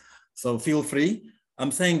precious. So feel free.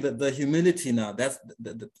 I'm saying that the humility now, that's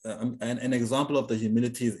an example of the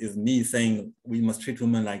humility is me saying we must treat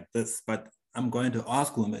women like this, but I'm going to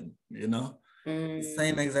ask women, you know, the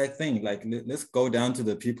same exact thing. Like, let's go down to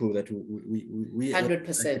the people that we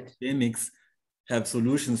 100% academics have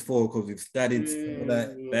solutions for, because we've studied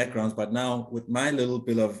similar backgrounds. But now with my little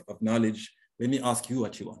bit of knowledge, let me ask you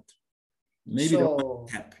what you want. Maybe don't want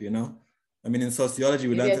a tap, you know. I mean, in sociology,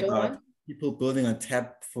 we learned about people building a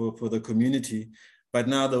tap for the community. But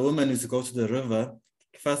now the woman is to go to the river,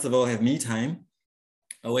 first of all, have me time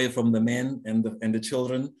away from the men and the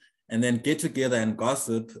children, and then get together and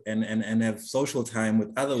gossip and have social time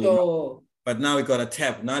with other women. But now we got a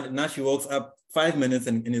tap. Now she walks up 5 minutes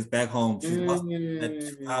and is back home. She's lost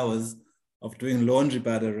that 2 hours of doing laundry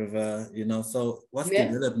by the river, you know. So what's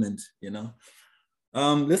development, you know?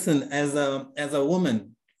 Listen, as a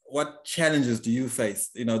woman, what challenges do you face?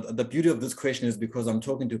 You know, the beauty of this question is because I'm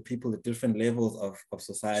talking to people at different levels of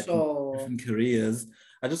society, different careers.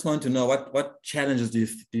 I just want to know what challenges do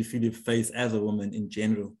you feel you face as a woman in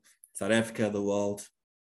general? South Africa, the world?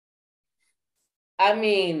 I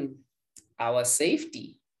mean, our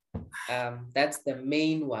safety. That's the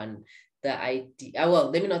main one. The idea, well,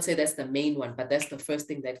 let me not say that's the main one, but that's the first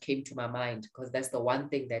thing that came to my mind, because that's the one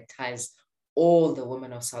thing that ties all the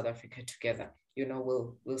women of South Africa together. You know,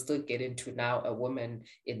 we'll still get into now a woman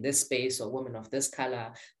in this space, or woman of this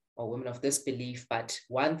color, or women of this belief. But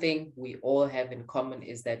one thing we all have in common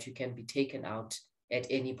is that you can be taken out at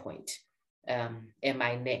any point. Am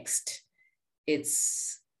I next?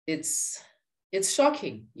 It's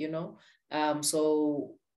shocking, you know.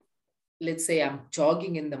 So let's say I'm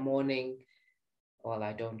jogging in the morning. Well,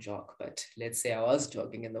 I don't jog, but let's say I was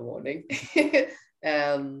jogging in the morning.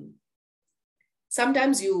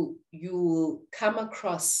 sometimes you come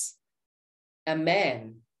across a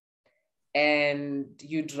man and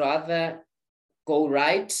you'd rather go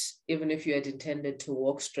right, even if you had intended to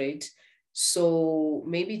walk straight. So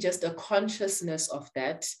maybe just a consciousness of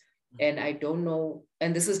that. And I don't know,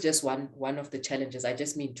 and this is just one of the challenges, I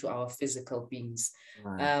just mean to our physical beings.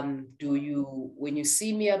 Right. Do you, when you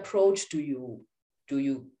see me approach, do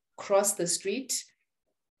you cross the street?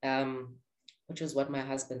 Which is what my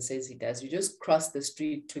husband says he does. You just cross the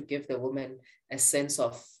street to give the woman a sense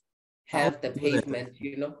of have the pavement,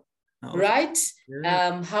 you know, right?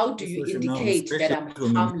 Yeah. How do you indicate that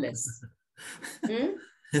I'm harmless?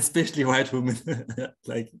 Especially white women,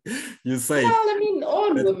 like you say. Well, I mean,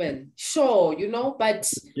 all women, sure, you know, but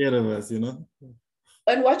scared of us, you know.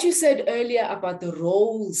 And what you said earlier about the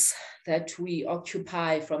roles that we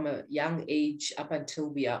occupy from a young age up until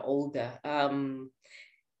we are older,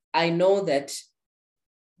 I know that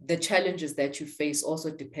the challenges that you face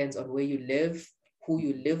also depends on where you live, who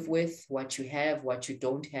you live with, what you have, what you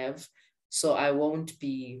don't have. So I won't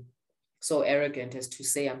be so arrogant as to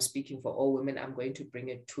say I'm speaking for all women. I'm going to bring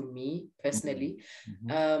it to me personally.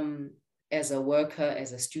 As a worker,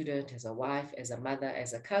 as a student, as a wife, as a mother,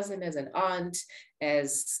 as a cousin, as an aunt,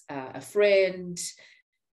 as a friend.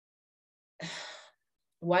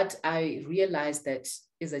 What I realized that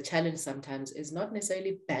is a challenge sometimes is not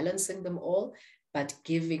necessarily balancing them all, but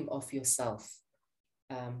giving of yourself.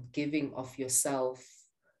 Giving of yourself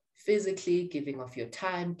physically, giving of your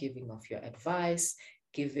time, giving of your advice,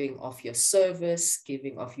 giving of your service,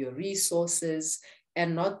 giving of your resources,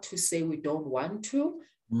 and not to say we don't want to,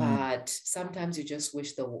 but sometimes you just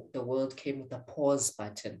wish the world came with a pause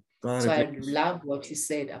button. So I love what you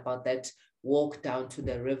said about that walk down to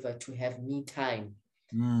the river to have me time.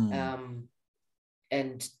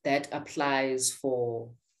 And that applies for,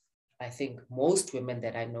 I think, most women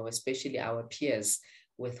that I know, especially our peers,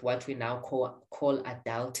 with what we now call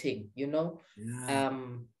adulting, you know? Yeah.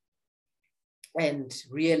 And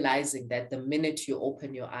realizing that the minute you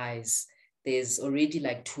open your eyes, there's already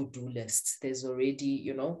like to-do lists. There's already,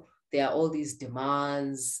 you know, there are all these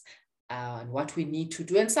demands and what we need to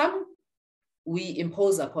do. And some we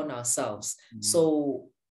impose upon ourselves. So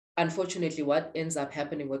unfortunately, what ends up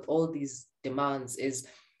happening with all these demands is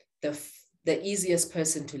the easiest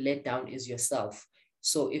person to let down is yourself.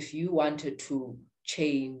 So if you wanted to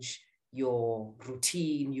change your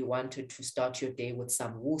routine, you wanted to start your day with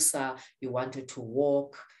some wusa, you wanted to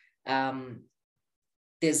walk,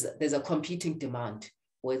 there's a competing demand,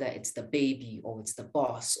 whether it's the baby or it's the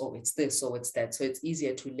boss or it's this or it's that. So it's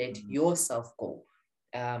easier to let yourself go.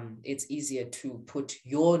 It's easier to put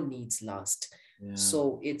your needs last. Yeah.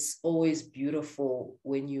 So it's always beautiful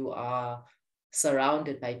when you are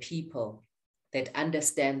surrounded by people that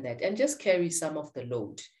understand that and just carry some of the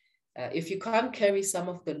load. If you can't carry some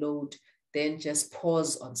of the load, then just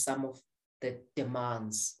pause on some of the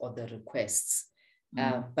demands or the requests.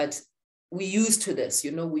 But we used to this,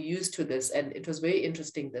 you know, we used to this. And it was very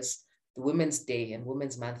interesting, the Women's Day and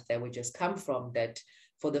Women's Month that we just come from, that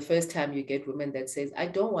for the first time you get women that says, I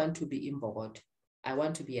don't want to be imbogod. I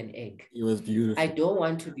want to be an egg. It was beautiful. I don't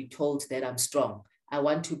want to be told that I'm strong. I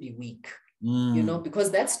want to be weak, you know,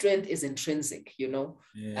 because that strength is intrinsic, you know,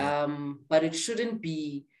 but it shouldn't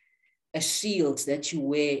be a shield that you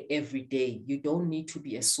wear every day. You don't need to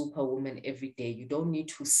be a superwoman every day. You don't need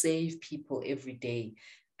to save people every day.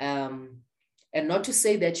 And not to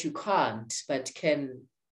say that you can't, but can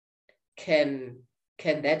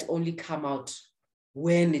that only come out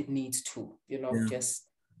when it needs to, you know, just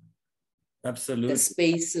absolutely the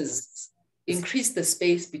spaces, increase the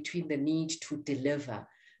space between the need to deliver.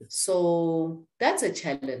 So that's a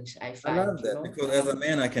challenge, I find. I love that, you know? Because as a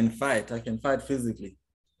man, I can fight physically,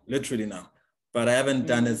 literally now, but I haven't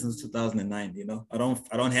done it since 2009. You know, I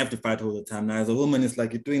don't have to fight all the time now. As a woman, it's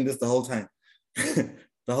like you're doing this the whole time.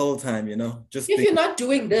 The whole time, you know, just if you're not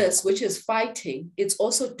doing this, which is fighting, it's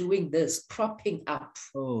also doing this, propping up.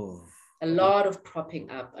 A lot of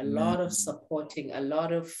propping up, a lot of supporting, a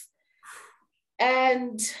lot of,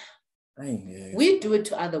 and we do it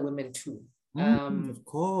to other women too. Of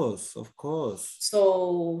course.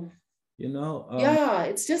 So, you know,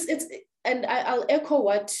 and I'll echo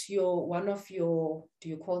what one of your, do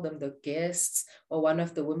you call them the guests, or one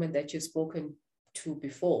of the women that you've spoken to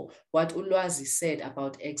before, what Ulwazi said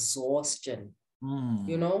about exhaustion.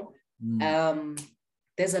 You know,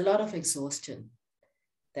 there's a lot of exhaustion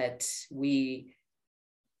that we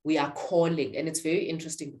we are calling. And it's very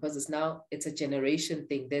interesting because it's a generation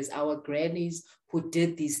thing. There's our grannies who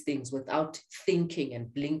did these things without thinking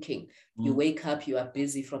and blinking. You wake up, you are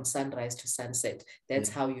busy from sunrise to sunset. That's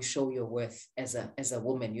how you show your worth as a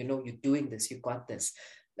woman. You know, you're doing this, you got this.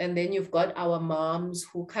 And then you've got our moms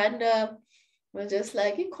who kind of were just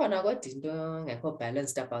like,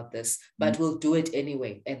 balanced about this, but we'll do it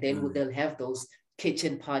anyway. And then they'll have those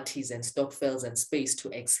kitchen parties and stokvels and space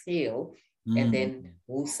to exhale and then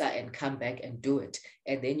woosah and come back and do it.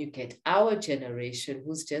 And then you get our generation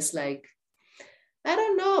who's just like, I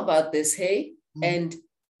don't know about this, hey? And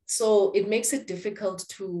so it makes it difficult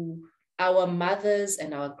to our mothers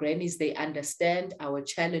and our grannies. They understand our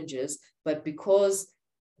challenges, but because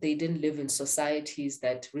they didn't live in societies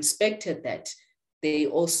that respected that, they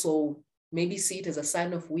also maybe see it as a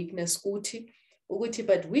sign of weakness,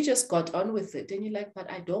 but we just got on with it. And you're like,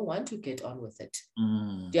 but I don't want to get on with it.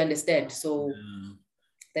 Do you understand? So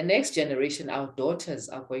the next generation, our daughters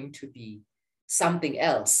are going to be something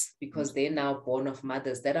else because they're now born of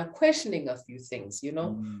mothers that are questioning a few things. You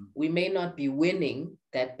know, we may not be winning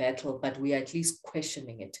that battle, but we are at least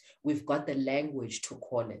questioning it. We've got the language to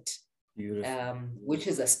call it, which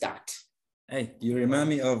is a start. Hey, you remind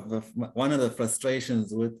me of one of the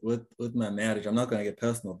frustrations with my marriage. I'm not going to get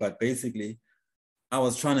personal, but basically, I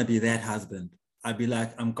was trying to be that husband. I'd be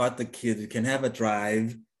like, I've got the kids. You can have a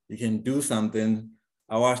drive. You can do something.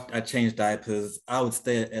 I changed diapers. I would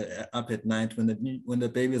stay up at night when the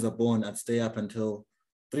babies are born. I'd stay up until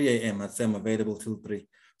 3 a.m. I'd say I'm available till 3.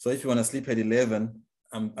 So if you want to sleep at 11,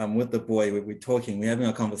 I'm with the boy. We're talking. We're having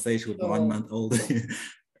a conversation with 1 month old,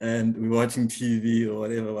 and we're watching TV or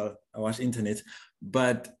whatever. Well, I watch internet,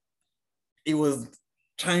 but it was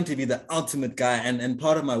trying to be the ultimate guy. And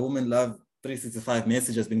part of my woman love 365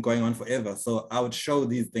 message has been going on forever. So I would show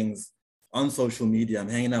these things on social media. I'm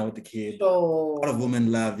hanging out with the kid. A lot of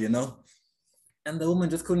women love, you know, and the woman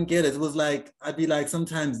just couldn't get it. It was like, I'd be like,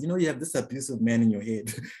 sometimes, you know, you have this abusive man in your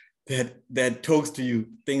head that talks to you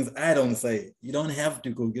things I don't say. You don't have to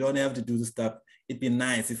go. You don't have to do the stuff. It'd be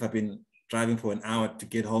nice if I've been driving for an hour to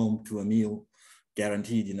get home to a meal,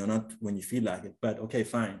 guaranteed, you know, not when you feel like it, but okay,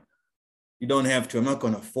 fine. You don't have to. I'm not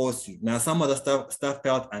going to force you. Now, some of the stuff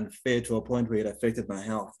felt unfair to a point where it affected my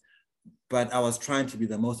health. But I was trying to be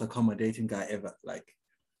the most accommodating guy ever. Like,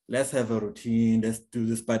 let's have a routine. Let's do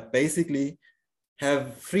this. But basically,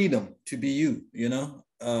 have freedom to be you, you know,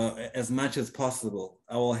 as much as possible.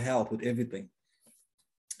 I will help with everything.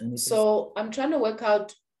 So I'm trying to work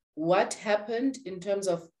out what happened in terms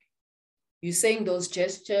of you saying those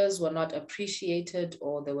gestures were not appreciated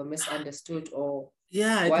or they were misunderstood or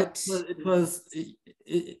what?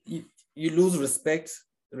 You lose respect,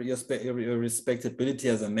 your respectability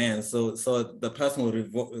as a man. So the person will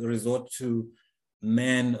resort to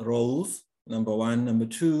man roles, number one. Number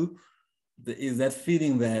two, is that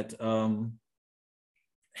feeling that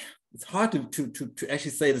it's hard to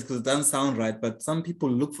actually say this because it doesn't sound right, but some people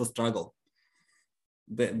look for struggle.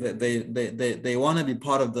 They want to be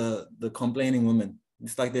part of the complaining woman.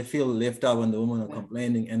 It's like they feel left out when the women are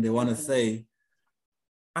complaining and they want to say,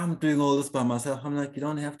 I'm doing all this by myself. I'm like, you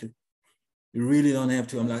don't have to. You really don't have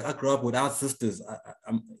to. I'm like, I grew up without sisters.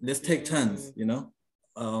 Let's take turns, you know?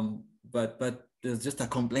 But there's just a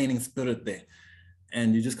complaining spirit there.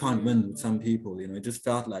 And you just can't win with some people, you know? It just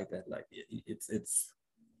felt like that. Like it's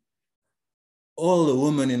all the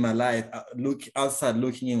women in my life look outside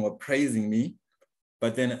looking in were praising me.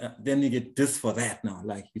 But then you get this for that now.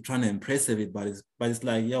 Like you're trying to impress everybody. But it's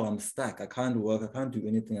like, yo, I'm stuck. I can't work. I can't do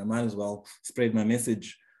anything. I might as well spread my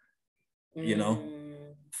message, you know,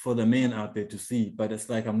 for the men out there to see. But it's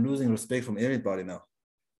like I'm losing respect from everybody now.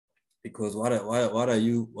 Because why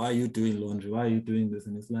are you doing laundry? Why are you doing this?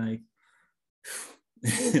 And it's like,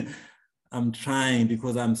 I'm trying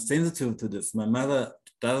because I'm sensitive to this. My mother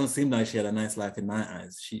doesn't seem like she had a nice life in my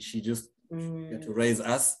eyes. She just had to raise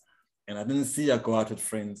us. And I didn't see her go out with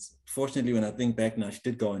friends. Fortunately, when I think back now, she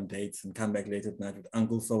did go on dates and come back late at night with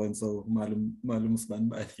Uncle so-and-so, Malum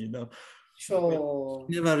Spanbai, you know. Sure.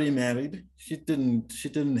 She never remarried. She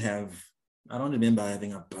didn't have, I don't remember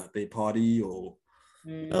having a birthday party or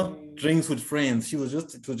you know, drinks with friends. It was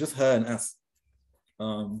just her and us.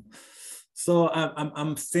 So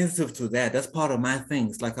I'm sensitive to that. That's part of my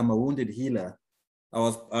things. Like I'm a wounded healer.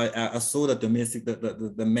 I saw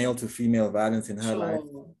the male to female violence in her life.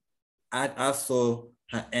 I saw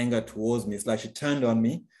her anger towards me. It's like she turned on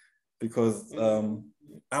me because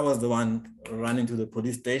I was the one running to the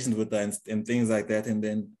police stations with her and things like that.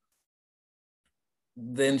 And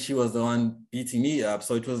then she was the one beating me up.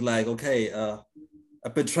 So it was like, okay, a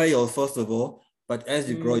betrayal, first of all. But as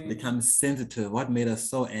you grow, you become sensitive. What made her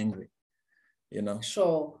so angry? you know?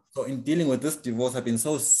 Sure. So in dealing with this divorce, I've been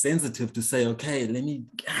so sensitive to say, okay, let me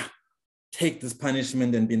take this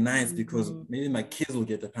punishment and be nice, because maybe my kids will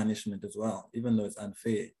get the punishment as well, even though it's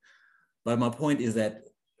unfair. But my point is that,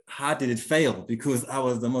 how did it fail? Because I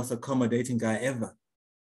was the most accommodating guy ever.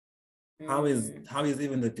 How is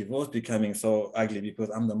even the divorce becoming so ugly? Because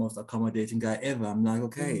I'm the most accommodating guy ever. I'm like,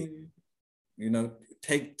 okay, you know,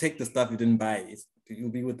 take the stuff you didn't buy. You'll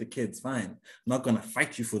be with the kids, fine. I'm not gonna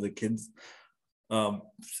fight you for the kids.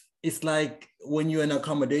 It's like when you're an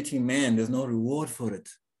accommodating man, there's no reward for it.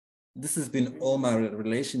 This has been all my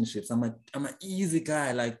relationships. I'm an easy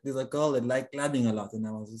guy. Like, there's a girl that liked clubbing a lot, and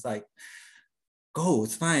I was just like, go,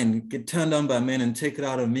 it's fine. Get turned on by men and take it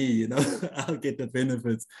out of me, you know. I'll get the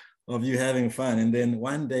benefits of you having fun. And then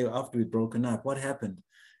one day after we'd broken up, what happened?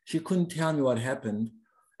 She couldn't tell me what happened,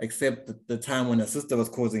 except the time when her sister was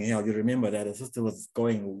causing hell. You remember that? Her sister was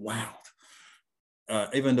going wild.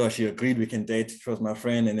 Even though she agreed we can date, she was my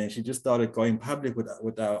friend, and then she just started going public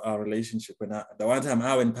with our relationship. And the one time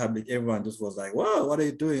I went public, everyone just was like, "Whoa, what are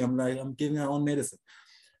you doing?" I'm like, "I'm giving her own medicine."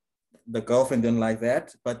 The girlfriend didn't like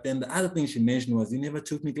that. But then the other thing she mentioned was, "You never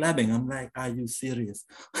took me clubbing." I'm like, "Are you serious?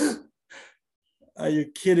 Are you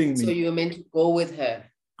kidding me?" So you were meant to go with her.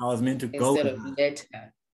 I was meant to go instead of let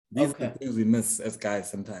her. These are the things we miss as guys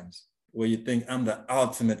sometimes, where you think I'm the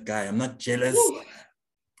ultimate guy. I'm not jealous. Ooh.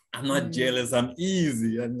 I'm not jealous. I'm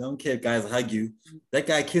easy. I don't care if guys hug you. That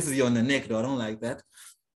guy kisses you on the neck, though. I don't like that.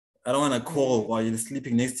 I don't want to call while you're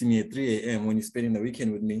sleeping next to me at 3 a.m. when you're spending the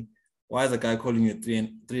weekend with me. Why is a guy calling you at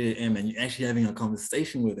 3 a.m. and you're actually having a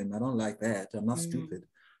conversation with him? I don't like that. I'm not stupid.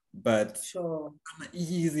 But sure. I'm an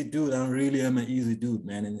easy dude. I really am an easy dude,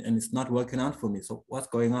 man. And it's not working out for me. So what's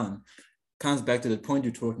going on? Comes back to the point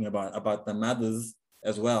you're talking about the mothers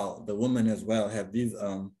as well, the women as well have these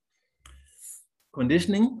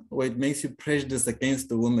conditioning where it makes you prejudice against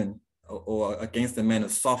the woman or against the man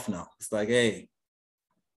is soft now. It's like, hey,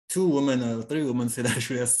 2 women or 3 women said I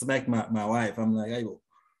should have smacked my wife. I'm like, hey,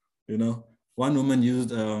 you know, one woman used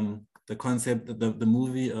the concept, the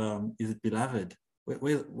movie, is it Beloved?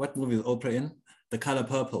 What movie is Oprah in? The Color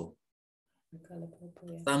Purple. The Color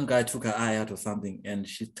Purple, yeah. Some guy took her eye out or something, and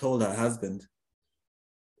she told her husband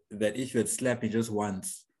that if you had slapped me just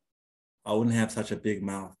once, I wouldn't have such a big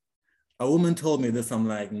mouth. A woman told me this, I'm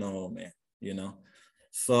like, no, man, you know?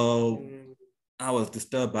 So I was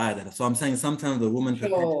disturbed by that. So I'm saying sometimes the woman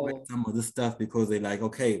perpetuate some of this stuff because they're like,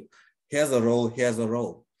 okay, here's a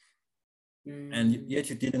role. And yet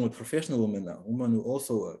you're dealing with professional women now, women who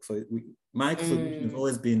also work. So my solution has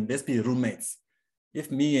always been, let's be roommates.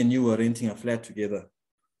 If me and you were renting a flat together,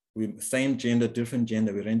 we same gender, different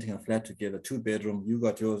gender, we're renting a flat together, 2-bedroom, you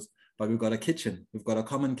got yours, but we've got a kitchen. We've got a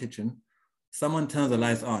common kitchen. Someone turns the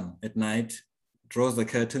lights on at night, draws the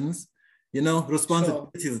curtains, you know,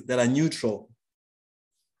 responsibilities that are neutral.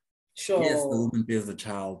 Sure. Yes, the woman bears the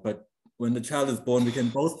child, but when the child is born, we can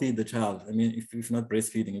both feed the child. I mean, if you're not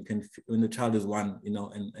breastfeeding, you can, when the child is 1, you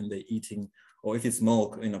know, and they're eating, or if it's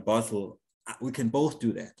milk in a bottle, we can both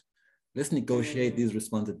do that. Let's negotiate these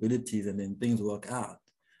responsibilities and then things work out.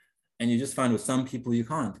 And you just find with some people you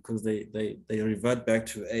can't, because they revert back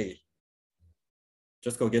to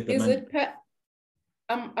just go get the money.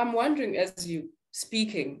 I'm wondering, as you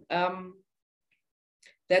speaking,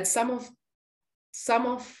 that some of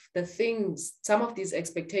the things, some of these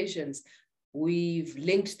expectations, we've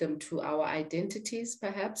linked them to our identities,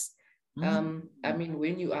 perhaps. I mean,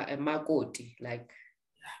 when you are a makoti, like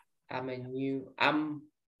I'm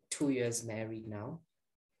 2 years married now.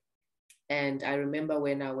 And I remember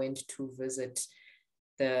when I went to visit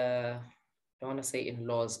I don't want to say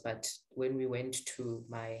in-laws, but when we went to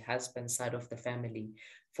my husband's side of the family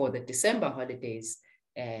for the December holidays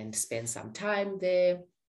and spent some time there.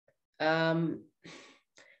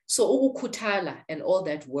 So ukukuthala and all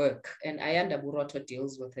that work, and Ayanda Buroto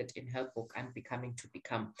deals with it in her book, Unbecoming to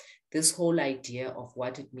Become, this whole idea of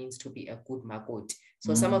what it means to be a good makoti.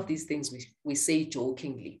 So some of these things we say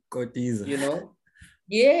jokingly, you know?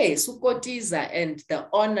 Yes, ukotiza, and the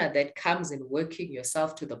honor that comes in working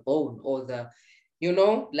yourself to the bone, or the, you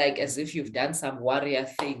know, like as if you've done some warrior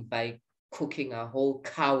thing by cooking a whole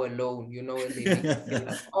cow alone, you know, and they make you feel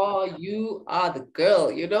like, oh, you are the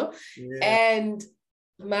girl, you know? Yeah. And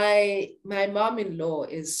my mom-in-law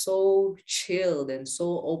is so chilled and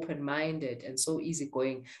so open-minded and so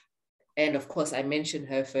easygoing. And of course, I mentioned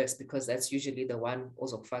her first because that's usually the one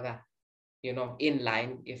ozokufaka, you know, in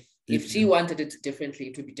line. If she wanted it differently,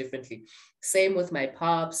 it would be differently. Same with my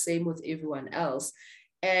pops, same with everyone else.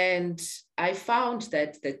 And I found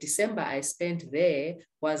that the December I spent there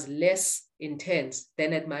was less intense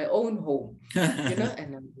than at my own home, you know?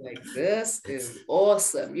 And I'm like, this is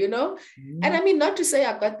awesome, you know? And I mean, not to say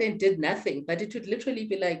I got there and did nothing, but it would literally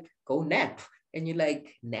be like, go nap. And you're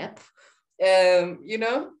like, nap? You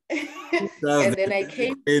know? And then I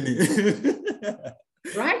came,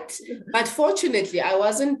 right? But fortunately, I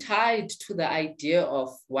wasn't tied to the idea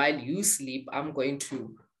of while you sleep, I'm going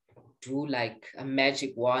to do like a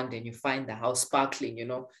magic wand and you find the house sparkling, you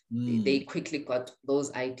know? They quickly got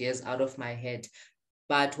those ideas out of my head.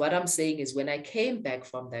 But what I'm saying is when I came back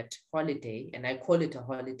from that holiday, and I call it a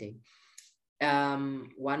holiday,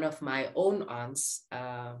 one of my own aunts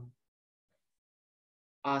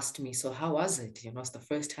asked me, so how was it? You know, it's the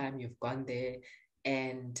first time you've gone there.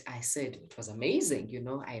 And I said, it was amazing. You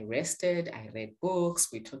know, I rested, I read books,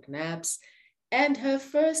 we took naps. And her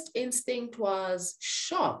first instinct was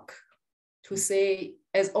shock, to say,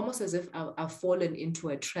 as almost as if I've fallen into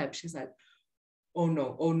a trap. She's like, oh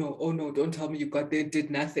no, oh no, oh no, don't tell me you got there and did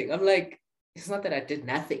nothing. I'm like, it's not that I did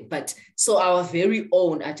nothing, but so our very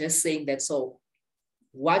own are just saying that, so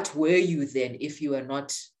what were you then if you were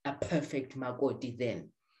not a perfect Makoti then?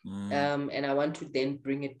 And I want to then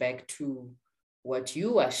bring it back to what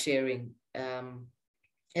you are sharing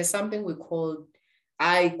as something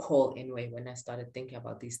I call anyway, when I started thinking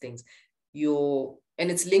about these things, and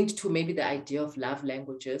it's linked to maybe the idea of love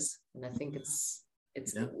languages. And I think it's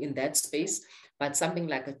in that space, but something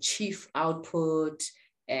like a chief output.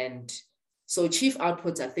 And so chief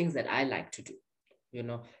outputs are things that I like to do, you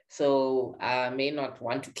know. So I may not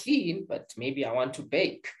want to clean, but maybe I want to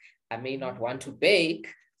bake. I may not want to bake,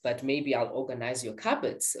 but maybe I'll organize your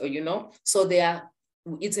cupboards, or, you know. So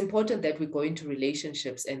it's important that we go into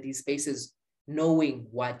relationships and these spaces knowing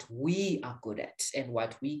what we are good at and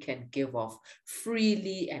what we can give off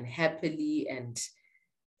freely and happily and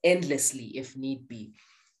endlessly if need be.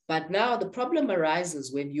 But now the problem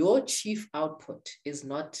arises when your chief output is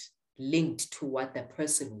not linked to what the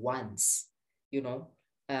person wants, you know.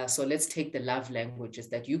 So let's take the love languages,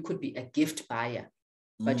 that you could be a gift buyer,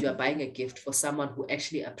 but you are buying a gift for someone who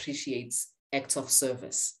actually appreciates acts of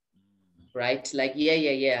service, right? Like,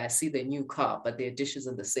 I see the new car, but there are dishes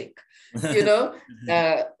in the sink, you know,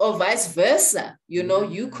 or vice versa, you know.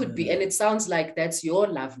 You could be, and it sounds like that's your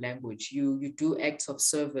love language. You do acts of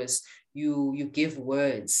service, you give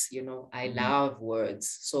words, you know. I love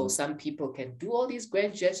words. So some people can do all these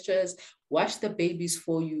grand gestures, wash the babies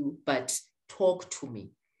for you, but talk to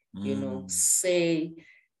me, you know, say.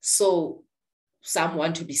 So some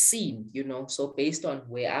want to be seen, you know. So based on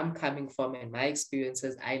where I'm coming from and my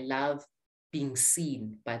experiences, I love being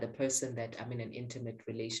seen by the person that I'm in an intimate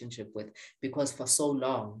relationship with, because for so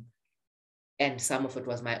long, and some of it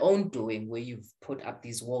was my own doing, where you've put up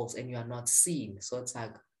these walls and you are not seen. So it's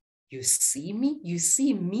like, you see me,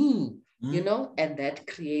 you know, and that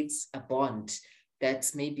creates a bond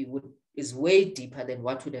that's maybe is way deeper than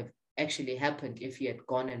what would have actually happened if you had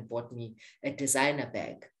gone and bought me a designer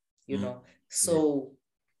bag, you know. So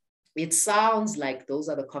it sounds like those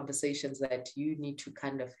are the conversations that you need to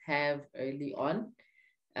kind of have early on.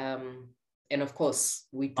 And of course,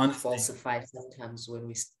 we do falsify sometimes when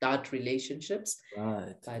we start relationships.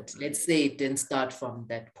 Right. But let's say it didn't start from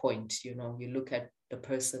that point. You know, you look at the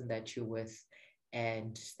person that you're with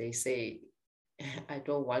and they say, I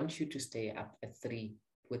don't want you to stay up at 3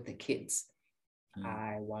 with the kids.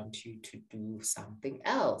 I want you to do something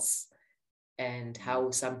else. And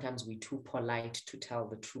how sometimes we're too polite to tell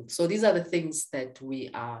the truth. So these are the things that we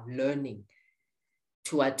are learning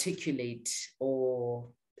to articulate.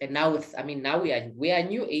 And now we are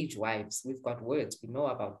new age wives. We've got words. We know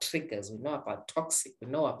about triggers. We know about toxic. We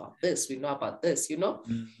know about this. We know about this, you know.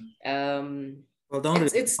 Well,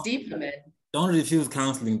 it's deeper, man. Don't refuse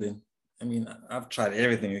counseling then. I mean, I've tried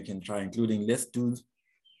everything you can try, including let's do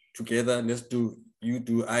together. Let's do, you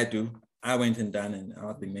do, I do. I went and done, and I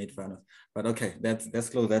was being made fun of. But okay, let's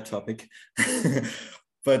close that topic.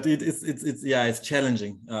 But it's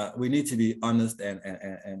challenging. We need to be honest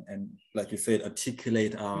and like you said,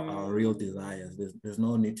 articulate our real desires. There's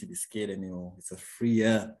no need to be scared anymore. It's a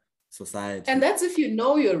freer society. And that's if you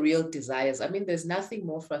know your real desires. I mean, there's nothing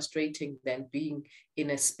more frustrating than being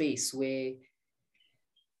in a space where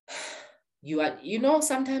you are, you know,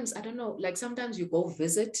 sometimes, I don't know, like sometimes you go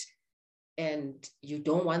visit and you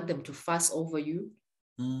don't want them to fuss over you,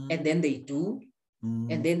 and then they do.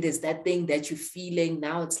 And then there's that thing that you're feeling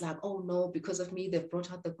now. It's like, oh no, because of me, they've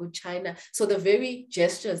brought out the good china. So the very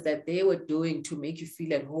gestures that they were doing to make you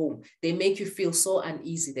feel at home, they make you feel so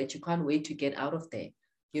uneasy that you can't wait to get out of there.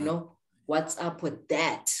 You know, what's up with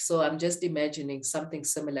that? So I'm just imagining something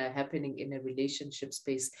similar happening in a relationship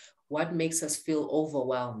space. What makes us feel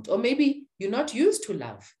overwhelmed? Or maybe you're not used to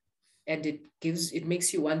love. and it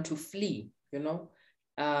makes you want to flee, you know.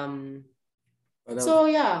 But So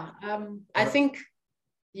yeah, I think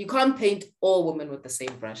you can't paint all women with the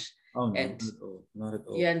same brush. oh no, And not at all. Not at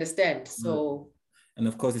all. you understand. So and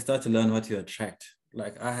of course you start to learn what you attract.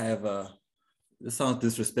 Like I have this sounds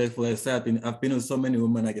disrespectful. I say I've been with so many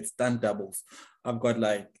women, I get stunt doubles.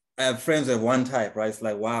 I have friends of one type, right? It's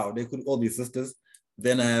like, wow, they could all be sisters.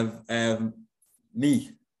 Then I have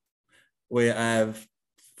me, where I have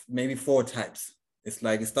maybe 4 types. It's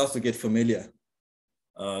like it starts to get familiar.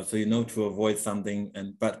 So you know to avoid something.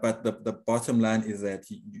 But the bottom line is that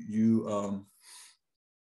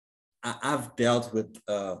I've dealt with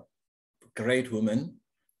great women,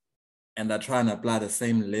 and I try and apply the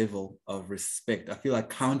same level of respect. I feel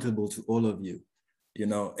accountable to all of you. You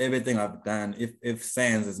know, everything I've done, if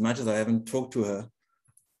Sans, as much as I haven't talked to her,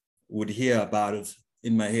 would hear about it,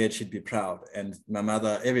 in my head, she'd be proud. And my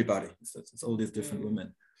mother, everybody, it's all these different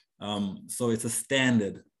women. So it's a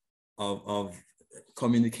standard of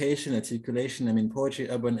communication, articulation. I mean, poetry,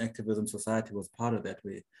 urban activism, society was part of that.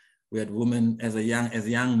 We had women as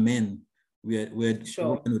young men, we had women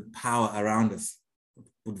with power around us,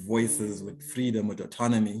 with voices, with freedom, with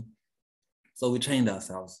autonomy. So we trained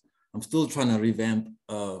ourselves. I'm still trying to revamp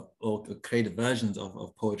or create versions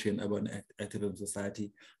of poetry and urban activism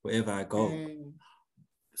society wherever I go.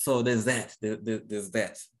 So there's that. There's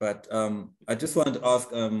that. But I just wanted to ask,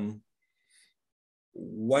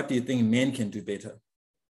 what do you think men can do better?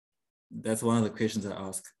 That's one of the questions I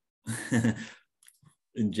ask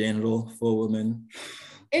in general for women.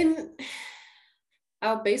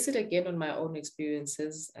 I'll base it again on my own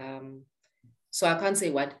experiences. So I can't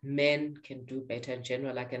say what men can do better in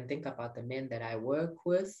general. I can think about the men that I work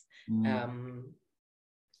with.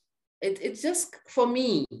 It's just for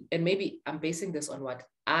me, and maybe I'm basing this on what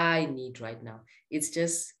I need right now. It's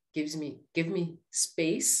just give me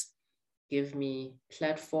space, give me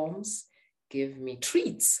platforms, give me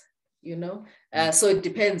treats, you know? So it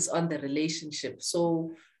depends on the relationship.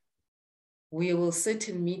 So we will sit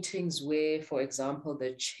in meetings where, for example,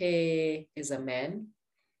 the chair is a man,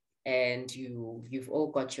 and you've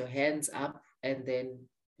all got your hands up, and then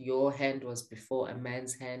your hand was before a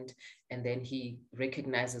man's hand, and then he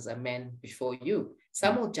recognizes a man before you.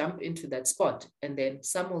 Some will jump into that spot, and then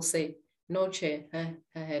some will say, no, chair, her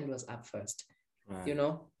hand was up first. Right. You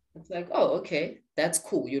know, it's like, oh, okay, that's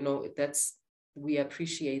cool. You know, we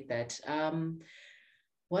appreciate that.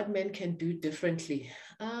 What men can do differently?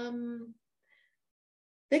 They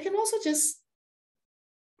can also just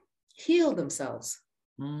heal themselves.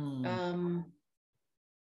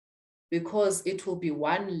 Because it will be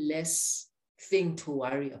one less thing to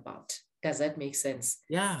worry about. Does that make sense?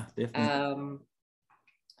 Yeah, definitely.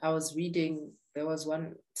 I was reading,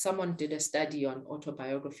 someone did a study on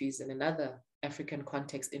autobiographies in another African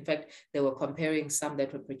context. In fact, they were comparing some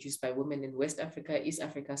that were produced by women in West Africa, East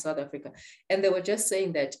Africa, South Africa. And they were just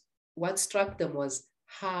saying that what struck them was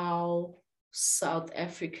how South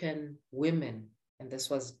African women, and this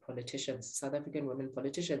was politicians, South African women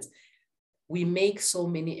politicians, we make so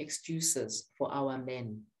many excuses for our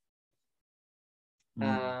men.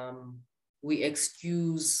 We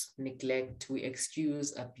excuse neglect, we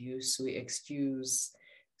excuse abuse, we excuse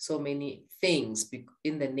so many things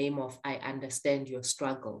in the name of, I understand your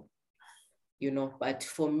struggle, you know, but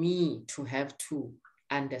for me to have to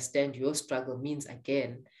understand your struggle means,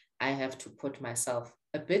 again, I have to put myself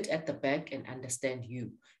a bit at the back and understand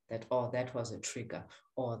you, that, oh, that was a trigger,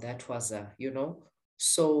 or that was a, you know.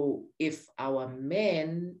 So if our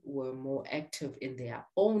men were more active in their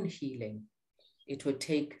own healing, it would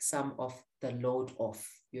take some of the load off,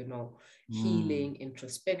 you know, healing,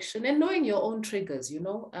 introspection, and knowing your own triggers, you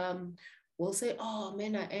know. We'll say, oh,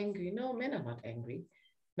 men are angry. No, men are not angry.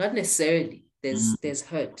 Not necessarily. There's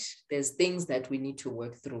hurt. There's things that we need to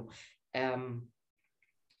work through.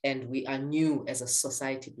 And we are new as a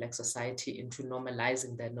society, Black society, into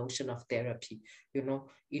normalizing the notion of therapy. You know,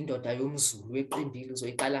 indoda yomzulu eqimbile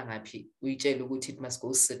uzoyiqala ngaphi, uyitshela ukuthi it must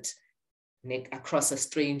go sit across a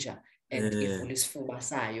stranger and ivule isifuba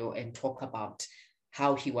sayo and talk about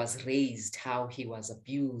how he was raised, how he was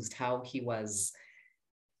abused, how he was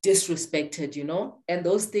disrespected, you know, and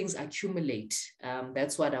those things accumulate.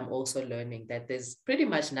 That's what I'm also learning, that there's pretty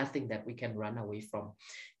much nothing that we can run away from.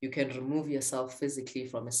 You can remove yourself physically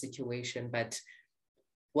from a situation, but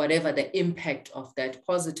whatever the impact of that,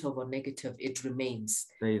 positive or negative, it remains.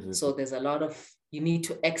 So there's a lot of, you need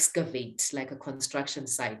to excavate like a construction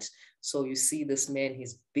site. So you see this man,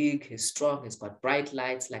 he's big, he's strong, he's got bright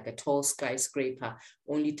lights like a tall skyscraper,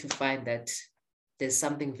 only to find that there's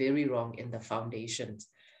something very wrong in the foundations.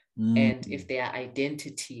 And if their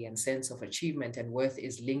identity and sense of achievement and worth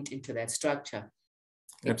is linked into that structure,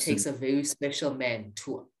 it takes a very special man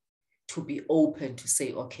to be open to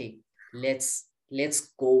say, okay, let's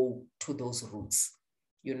go to those roots,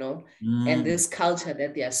 you know? And this culture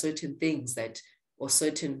that there are certain things that, or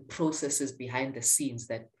certain processes behind the scenes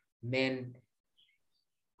that men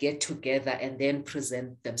get together and then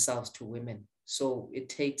present themselves to women. So it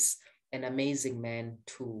takes an amazing man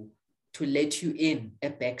to let you in a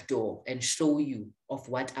back door and show you of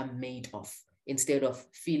what I'm made of, instead of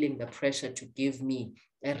feeling the pressure to give me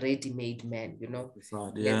a ready-made man, you know.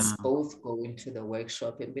 Let's both go into the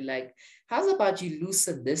workshop and be like, how's about you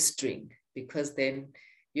loosen this string? Because then,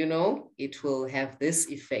 you know, it will have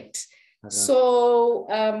this effect. So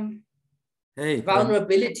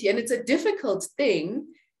vulnerability, and it's a difficult thing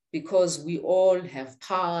because we all have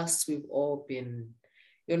past, we've all been,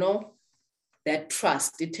 you know, that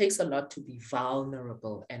trust. It takes a lot to be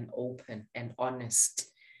vulnerable and open and honest.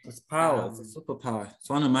 It's power. It's a superpower. It's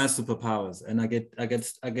one of my superpowers, and I get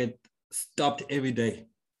stopped every day.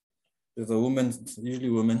 There's a woman,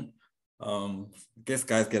 usually women. I guess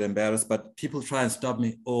guys get embarrassed, but people try and stop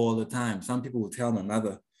me all the time. Some people will tell my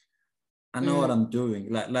mother, I know what I'm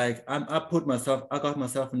doing. I got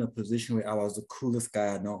myself in a position where I was the coolest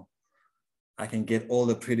guy I know. I can get all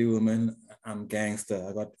the pretty women. I'm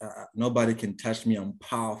gangster. Nobody can touch me. I'm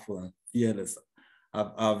powerful and fearless.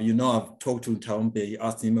 I've talked to Taumbe. He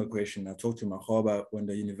asked him a question. I talked to Mahoba when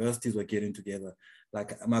the universities were getting together.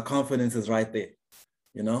 Like, my confidence is right there,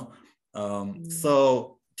 you know?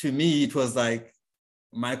 So to me, it was like,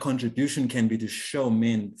 my contribution can be to show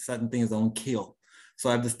men certain things don't kill. So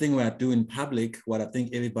I have this thing where I do in public what I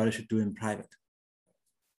think everybody should do in private.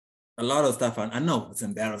 A lot of stuff, I know it's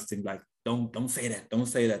embarrassing, like, don't say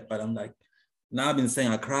that. But I'm like, now I've been saying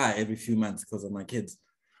I cry every few months because of my kids.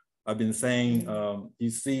 I've been saying, you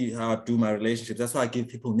see how I do my relationships. That's why I give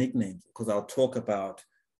people nicknames, because I'll talk about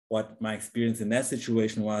what my experience in that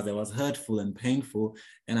situation was. That was hurtful and painful,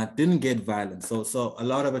 and I didn't get violent. So a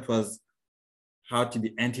lot of it was how to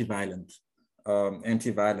be anti-violent,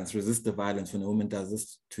 resist the violence when a woman does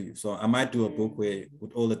this to you. So I might do a book where,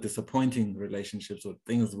 with all the disappointing relationships or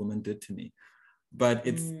things women did to me, but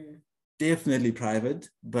it's definitely private.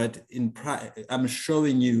 But I'm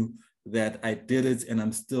showing you that I did it and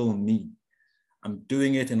I'm still me. I'm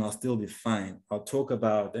doing it and I'll still be fine. I'll talk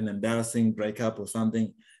about an embarrassing breakup or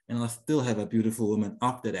something and I'll still have a beautiful woman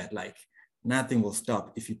after that. Like, nothing will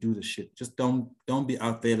stop if you do the shit. Just don't be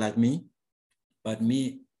out there like me, but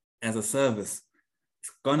me as a service.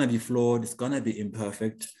 It's gonna be flawed, it's gonna be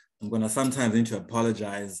imperfect. I'm gonna sometimes need to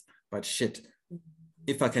apologize, but shit,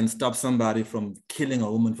 if I can stop somebody from killing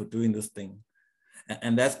a woman for doing this thing.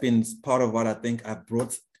 And that's been part of what I think I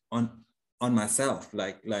brought on myself.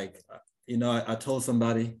 Like, you know, I told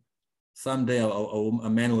somebody someday a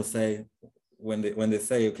man will say, when they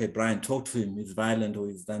say, okay, Brian, talk to him, he's violent or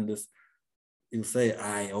he's done this, he'll say,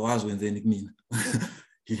 I was when they mean.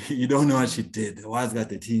 You don't know what she did. Why's got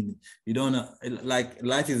the teen? You don't know, like,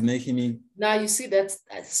 life is making me. Now you see, that's,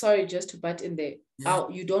 sorry, just to butt in there. Yeah.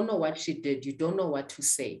 You don't know what she did. You don't know what to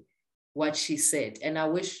say, what she said. And I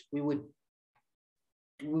wish we would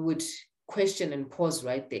question and pause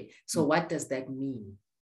right there. So what does that mean?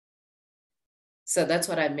 So that's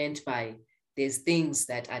what I meant by, there's things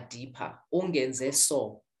that are deeper. Ongenze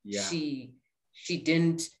so. Yeah. She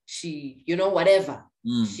didn't, you know, whatever.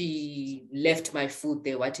 She left my food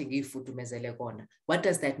there. What does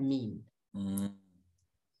that mean? Do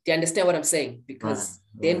you understand what I'm saying? Because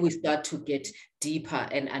then we start to get deeper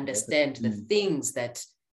and understand the things that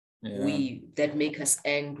that make us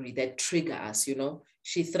angry, that trigger us, you know.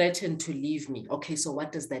 She threatened to leave me. Okay, so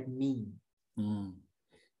what does that mean?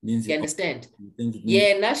 You understand?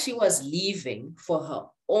 Yeah, now she was leaving for her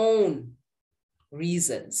own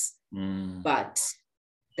reasons. But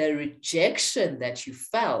the rejection that you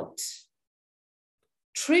felt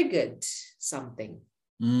triggered something.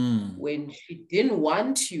 When she didn't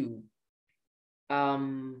want you,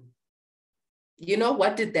 you know,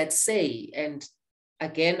 what did that say? And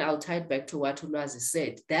again, I'll tie it back to what Ulwazi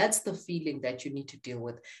said. That's the feeling that you need to deal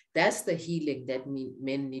with. That's the healing that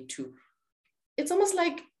men need to. It's almost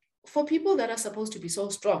like, for people that are supposed to be so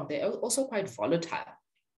strong, they're also quite volatile.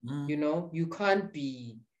 You know, you can't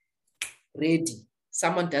be ready.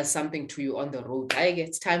 Someone does something to you on the road.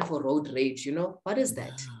 It's time for road rage, you know? What is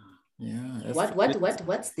that? Yeah.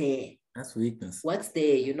 What's there? That's weakness. What's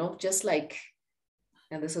there, you know? Just like,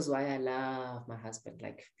 and this is why I love my husband,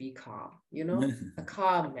 like, be calm, you know? a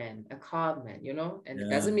calm man, you know? And it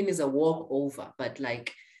doesn't mean it's a walk over, but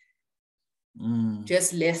like,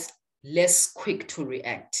 just less quick to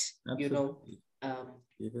react. Absolutely. You know?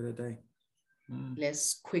 Give it a day.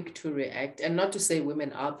 Less quick to react. And not to say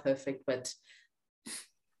women are perfect, but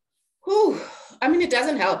I mean, it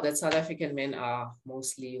doesn't help that South African men are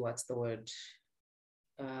mostly, what's the word?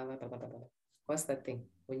 What's that thing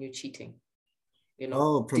when you're cheating? You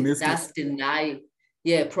know, that's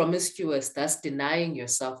promiscuous. That's denying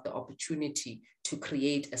yourself the opportunity to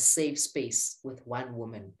create a safe space with one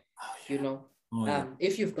woman. You know,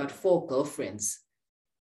 if you've got 4 girlfriends,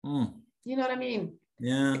 you know what I mean?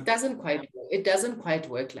 Yeah, it doesn't quite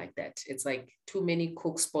work like that. It's like too many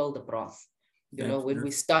cooks spoil the broth. You know, when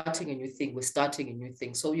we're starting a new thing, we're starting a new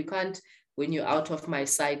thing. So you can't, when you're out of my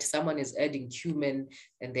sight, someone is adding cumin,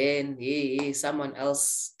 and then someone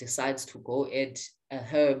else decides to go add a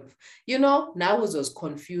herb. You know, now it was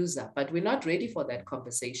confuser, but we're not ready for that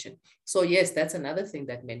conversation. So yes, that's another thing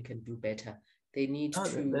that men can do better. They need to.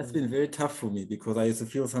 That's been very tough for me, because I used to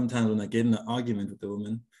feel sometimes when I get in an argument with a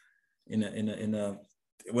woman,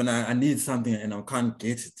 when I need something and I can't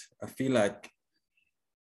get it, I feel like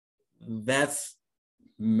that's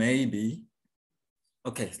maybe,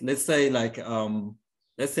 okay, let's say I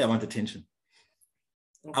want attention.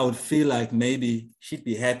 Okay. I would feel like maybe she'd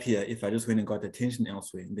be happier if I just went and got attention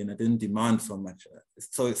elsewhere, and then I didn't demand so much.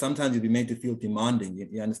 So sometimes you'd be made to feel demanding,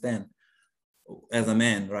 you understand, as a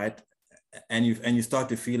man, right? And you start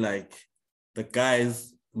to feel like the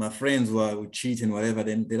guys, my friends who are cheating, whatever,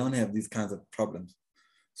 then they don't have these kinds of problems.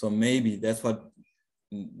 So maybe that's why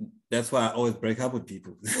I always break up with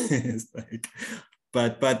people. It's like,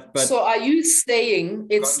 but. So are you saying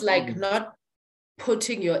it's like not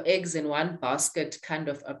putting your eggs in one basket kind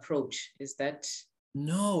of approach? Is that?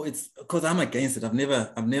 No, it's because I'm against it. I've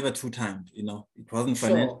never two-timed, you know. It wasn't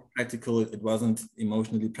financially practical. It wasn't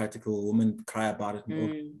emotionally practical. Women cry about it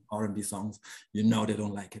in R&B songs. You know they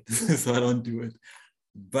don't like it. So I don't do it.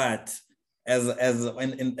 But as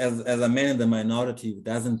a man in the minority who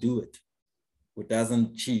doesn't do it, who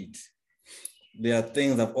doesn't cheat, there are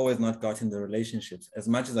things I've always not got in the relationships, as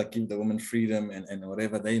much as I give the woman freedom and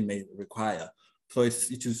whatever they may require. So it's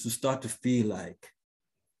to start to feel like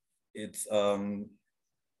it's,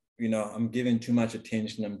 you know, I'm giving too much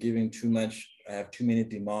attention, I'm giving too much, I have too many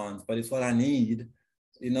demands, but it's what I need,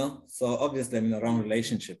 you know? So obviously I'm in a wrong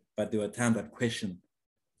relationship, but there were times I'd question,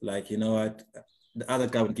 like, you know what, the other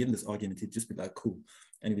guy would get in this argument, he'd just be like, cool.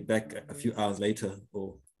 And he'd be back a few hours later,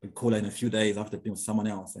 or we'd call her in a few days after being with someone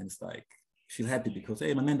else. And it's like, she's happy because,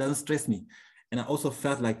 hey, my man doesn't stress me. And I also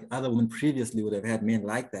felt like other women previously would have had men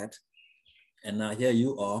like that. And now here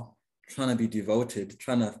you are trying to be devoted,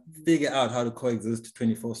 trying to figure out how to coexist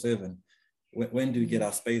 24/7. When do we get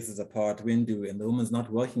our spaces apart? And the woman's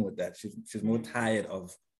not working with that. She's more tired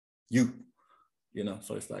of you know?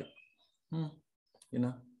 So it's like, you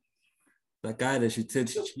know, the guy that she said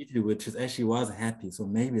she cheated with, she actually was happy. So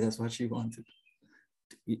maybe that's what she wanted.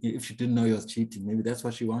 If she didn't know he was cheating, maybe that's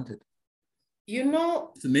what she wanted. You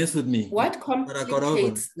know, to mess with me. What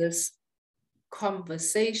complicates this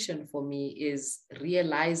conversation for me is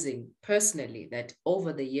realizing personally that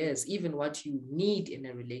over the years, even what you need in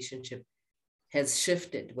a relationship has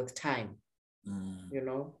shifted with time, you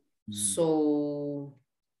know? So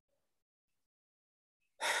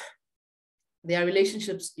there are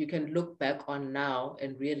relationships you can look back on now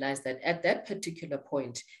and realize that at that particular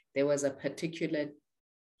point, there was a particular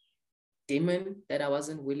demon that I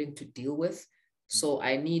wasn't willing to deal with. So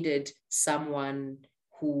I needed someone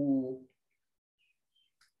who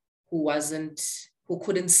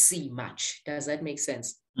couldn't see much. Does that make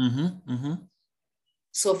sense?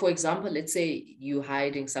 So for example, let's say you're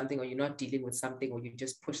hiding something, or you're not dealing with something, or you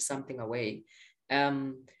just push something away.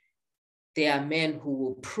 There are men who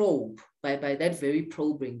will probe. By that very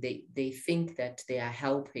probing, they think that they are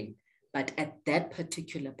helping. But at that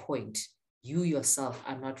particular point, you yourself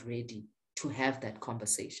are not ready to have that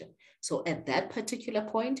conversation. So at that particular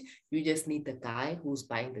point, you just need the guy who's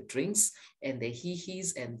buying the drinks and the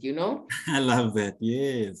hee-hees, and you know. I love that,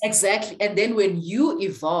 yes. Exactly. And then when you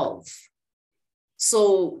evolve,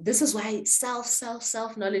 so this is why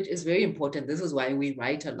self-knowledge is very important. This is why we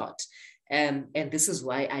write a lot. And this is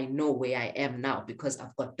why I know where I am now, because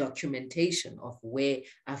I've got documentation of where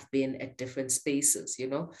I've been at different spaces, you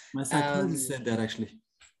know. My psychologist said that actually.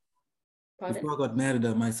 Pardon? Before I got married,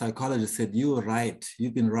 my psychologist said, you were right.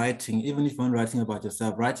 You've been writing, even if you're not writing about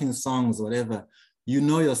yourself, writing songs, whatever, you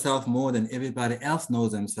know yourself more than everybody else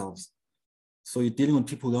knows themselves. So you're dealing with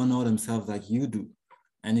people who don't know themselves like you do.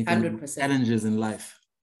 And you can 100%. Challenges in life.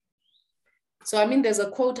 So, I mean, there's a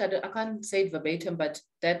quote, I can't say it verbatim, but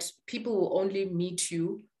that people will only meet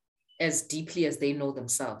you as deeply as they know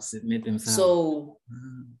themselves. They meet themselves. So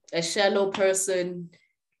a shallow person,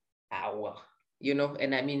 you know,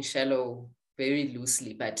 and I mean shallow very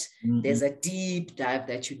loosely, but there's a deep dive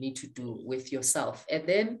that you need to do with yourself. And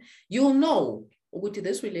then you'll know,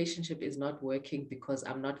 this relationship is not working because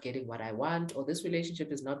I'm not getting what I want, or this relationship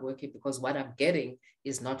is not working because what I'm getting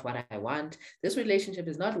is not what I want. This relationship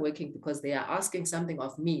is not working because they are asking something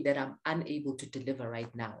of me that I'm unable to deliver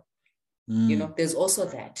right now. You know, there's also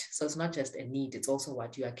that. So it's not just a need, it's also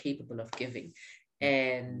what you are capable of giving.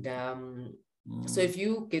 And so if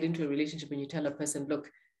you get into a relationship and you tell a person, look,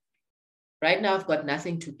 right now I've got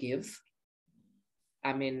nothing to give.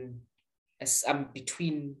 I'm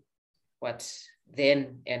between what then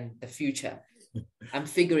and the future. I'm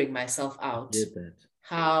figuring myself out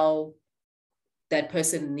how that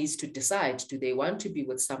person needs to decide. Do they want to be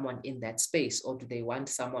with someone in that space, or do they want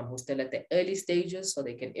someone who's still at the early stages so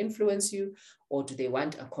they can influence you, or do they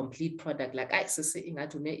want a complete product like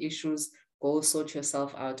issues, go sort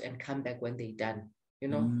yourself out and come back when they're done, you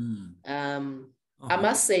know? I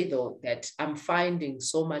must say though that I'm finding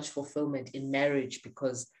so much fulfillment in marriage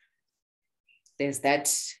because there's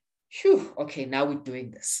that, okay, now we're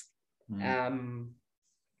doing this.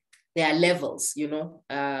 There are levels, you know,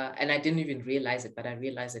 and I didn't even realize it, but I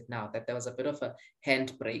realize it now, that there was a bit of a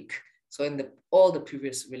handbrake. So in all the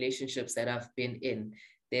previous relationships that I've been in,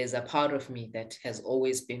 there's a part of me that has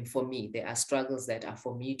always been for me. There are struggles that are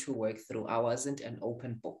for me to work through. I wasn't an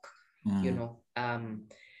open book, you know, and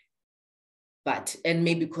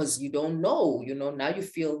maybe because you don't know, you know, now you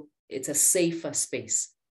feel it's a safer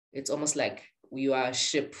space. It's almost like you are a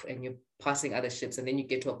ship and you're passing other ships, and then you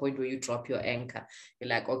get to a point where you drop your anchor. You're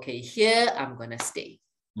like, okay, here I'm gonna stay,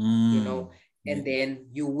 you know, and then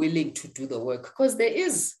you're willing to do the work because there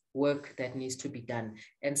is work that needs to be done.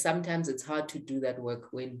 And sometimes it's hard to do that work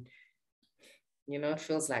when, you know, it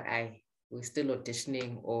feels like we're still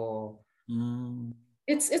auditioning, or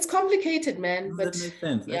it's complicated, man. But that makes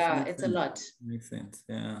sense. Yeah, it's a lot. Makes sense.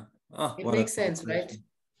 Yeah. Oh, it makes sense, right?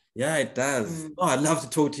 Yeah, it does. Oh, I'd love to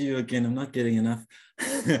talk to you again. I'm not getting enough.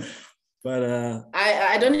 But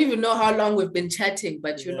I don't even know how long we've been chatting,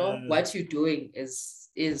 but you know what you're doing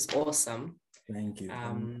is awesome. Thank you.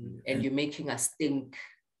 And you're making us think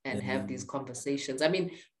and have these conversations. I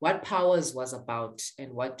mean, what Powers was about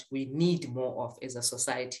and what we need more of as a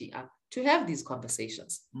society are to have these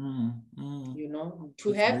conversations. You know,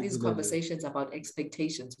 to have these conversations about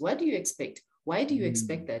expectations. What do you expect? Why do you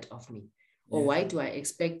expect that of me? Or why do I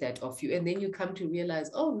expect that of you? And then you come to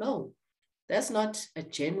realize, oh no, that's not a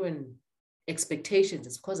genuine expectation.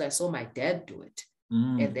 It's because I saw my dad do it.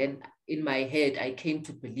 And then in my head, I came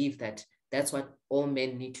to believe that that's what all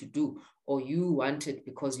men need to do. Or you want it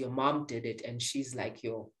because your mom did it and she's like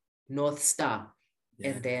your North Star.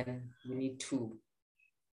 And then we need to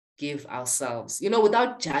give ourselves, you know,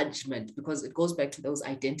 without judgment, because it goes back to those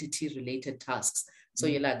identity related tasks. So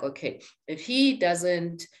you're like, okay, if he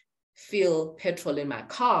doesn't feel petrol in my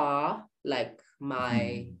car, like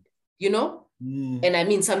my, you know, and I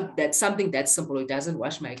mean, that's something that's simple. He doesn't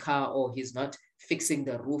wash my car, or he's not fixing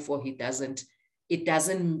the roof, or it doesn't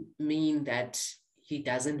mean that he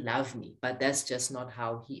doesn't love me, but that's just not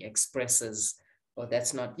how he expresses, or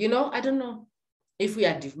that's not, you know, I don't know if we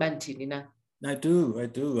are different, you know. I do.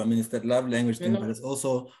 I mean, it's that love language thing, but it's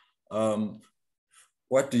also,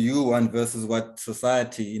 what do you want versus what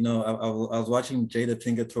society, you know. I was watching Jada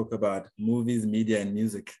Pinkett talk about movies, media, and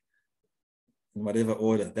music in whatever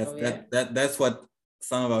order. That's what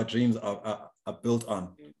some of our dreams are built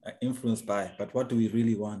on, are influenced by. But what do we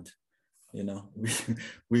really want? You know,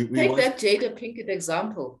 we take that Jada Pinkett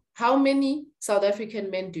example. How many South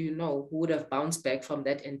African men do you know who would have bounced back from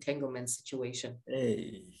that entanglement situation?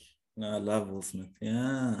 Hey, no, I love Will Smith.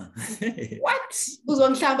 Yeah. What?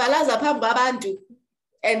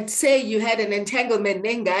 And say you had an entanglement, do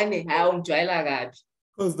you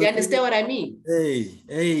understand what I mean?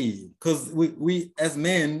 Hey, because we as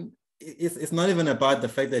men, it's not even about the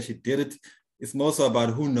fact that she did it. It's more so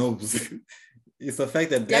about who knows. It's the fact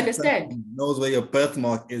that person knows where your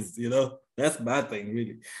birthmark is, you know. That's a bad thing,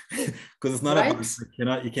 really. Because it's not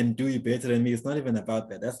about, you can do it better than me. It's not even about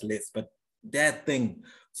that. That's less, but that thing.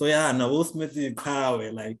 So yeah, no, Will Smith is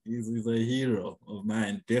like he's a hero of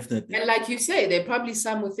mine, definitely. And like you say, there probably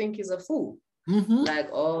some who think he's a fool. Like,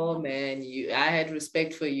 oh man, I had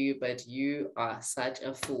respect for you, but you are such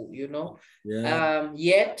a fool, you know.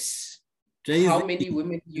 Yet Jay-Z, how many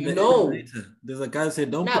women you know? There's a guy who said,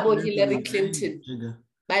 "Don't put Hillary Clinton."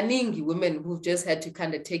 Baningi women who've just had to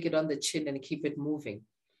kind of take it on the chin and keep it moving.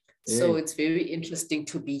 So it's very interesting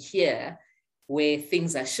to be here where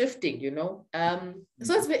things are shifting, you know.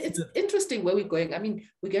 So it's interesting where we're going. I mean,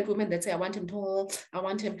 we get women that say, I want him tall, I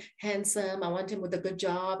want him handsome, I want him with a good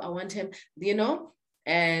job, I want him, you know,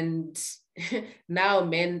 and now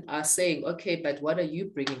men are saying, okay, but what are you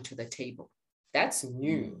bringing to the table? That's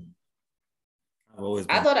new.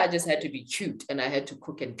 I thought I just had to be cute and I had to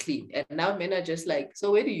cook and clean. And now men are just like,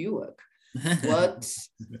 so where do you work?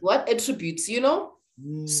 What attributes, you know?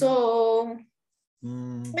 So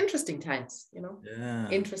interesting times, you know? Yeah.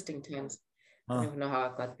 Interesting times. I don't even know how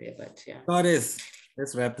I got there, but yeah. Goddess,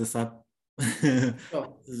 let's wrap this up.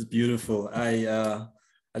 Sure. This is beautiful. I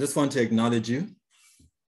just want to acknowledge you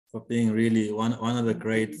for being really one of the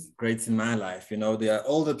greats in my life. You know, there are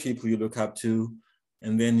older people you look up to,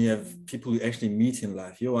 and then you have people you actually meet in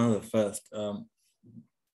life. You're one of the first.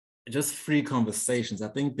 Just free conversations. I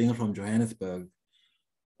think being from Johannesburg,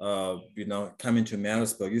 you know, coming to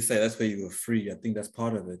Maritzburg, you say that's where you were free. I think that's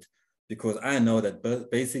part of it, because I know that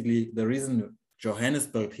basically the reason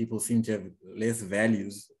Johannesburg people seem to have less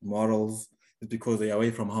values, morals, is because they're away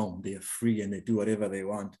from home. They are free and they do whatever they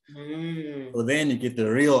want. So then you get the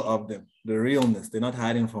real of them, the realness. They're not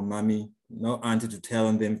hiding from mommy, no auntie to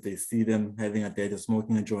tell them if they see them having a date or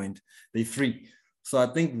smoking a joint. They're free. So I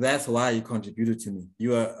think that's why you contributed to me.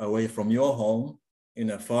 You are away from your home in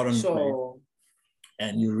a foreign place.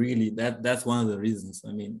 And you really, that's one of the reasons.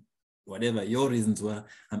 I mean, whatever your reasons were,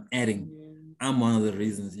 I'm adding. I'm one of the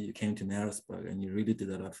reasons you came to Maritzburg, and you really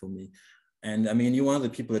did a lot for me. And I mean, you're one of the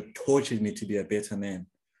people that tortured me to be a better man,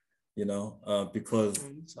 you know, because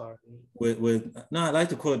no, I like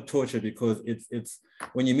to call it torture, because it's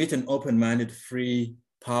when you meet an open-minded, free,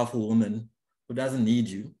 powerful woman who doesn't need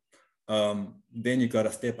you, then you got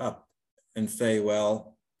to step up and say,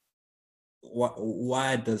 well,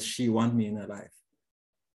 why does she want me in her life?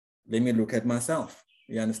 Let me look at myself.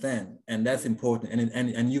 You understand? And that's important.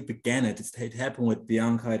 And you began it. It happened with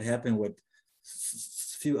Bianca. It happened with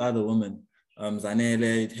few other women.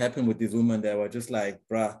 Zanele, it happened with these women that were just like,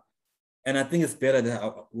 bruh. And I think it's better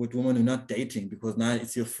that with women who are not dating, because now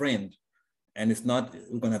it's your friend. And it's not,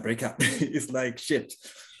 we're going to break up. It's like, shit.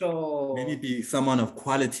 Sure. Maybe be someone of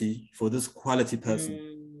quality for this quality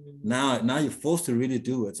person. Now you're forced to really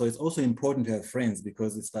do it. So it's also important to have friends,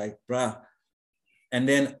 because it's like, bruh. And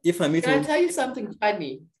then if I meet Can I tell you something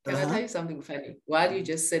funny? Can I tell you something funny? While you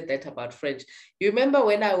just said that about French, you remember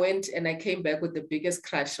when I went and I came back with the biggest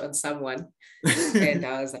crush on someone, and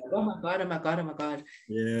I was like, oh my God, oh my God, oh my God.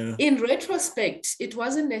 Yeah. In retrospect, it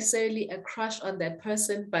wasn't necessarily a crush on that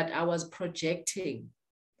person, but I was projecting.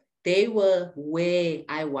 They were where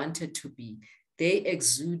I wanted to be. They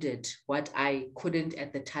exuded what I couldn't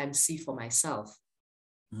at the time see for myself.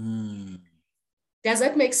 Does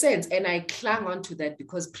that make sense? And I clung on to that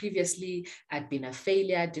because previously I'd been a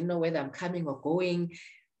failure. I didn't know whether I'm coming or going.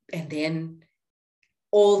 And then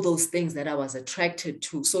all those things that I was attracted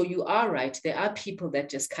to. So you are right. There are people that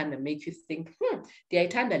just kind of make you think,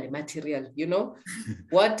 the material, you know,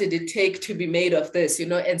 what did it take to be made of this, you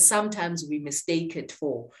know? And sometimes we mistake it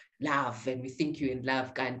for love and we think you're in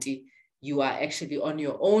love, Kanti. You are actually on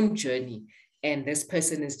your own journey. And this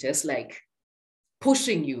person is just like,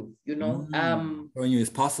 pushing you, you know. Showing you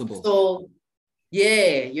it's possible. So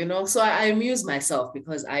yeah, you know, so I amuse myself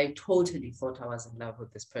because I totally thought I was in love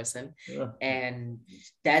with this person. Yeah. And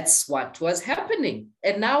that's what was happening.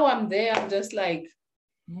 And now I'm there, I'm just like,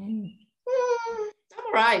 I'm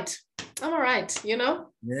all right. I'm all right, you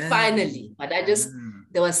know, finally. But I just,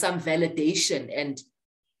 there was some validation and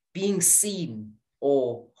being seen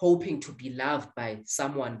or hoping to be loved by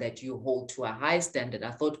someone that you hold to a high standard,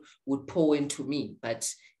 I thought would pour into me, but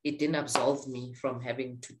it didn't absolve me from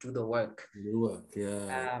having to do the work.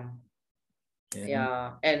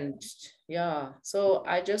 So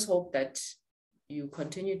I just hope that you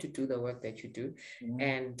continue to do the work that you do.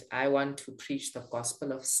 And I want to preach the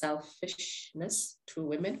gospel of selfishness to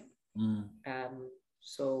women.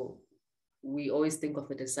 So we always think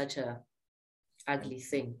of it as such a ugly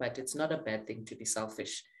thing, but it's not a bad thing to be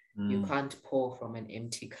selfish. You can't pour from an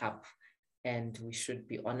empty cup, and we should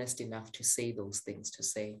be honest enough to say those things, to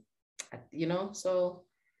say, you know, so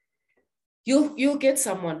you'll get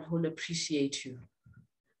someone who'll appreciate you.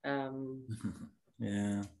 I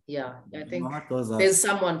think there's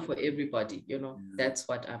someone for everybody, you know. That's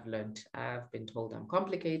what I've learned. I've been told I'm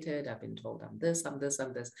complicated, I've been told I'm this,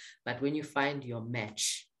 but when you find your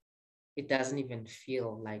match, it doesn't even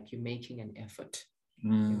feel like you're making an effort.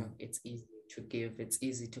 You know, it's easy to give, it's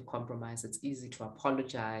easy to compromise, it's easy to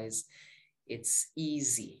apologize, it's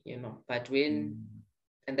easy, you know. But when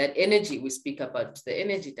and that energy we speak about, the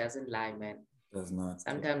energy doesn't lie, man. Does not.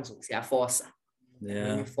 Sometimes it's a force.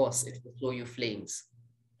 When you force, it will blow you flames.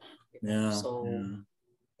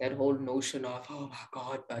 That whole notion of, oh my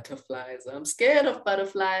God, butterflies, I'm scared of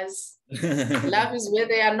butterflies. Love is where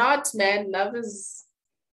they are not, man. Love is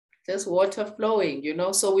just water flowing, you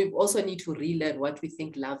know. So we also need to relearn what we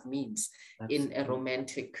think love means. Absolutely. In a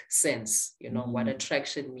romantic sense, you know, what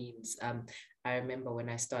attraction means. I remember when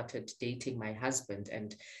I started dating my husband,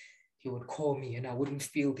 and he would call me and I wouldn't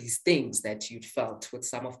feel these things that you'd felt with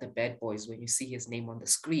some of the bad boys when you see his name on the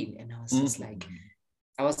screen. And I was just like,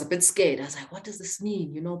 I was a bit scared. I was like, what does this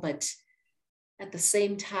mean? You know, but at the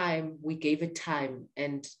same time, we gave it time,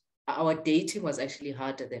 and our dating was actually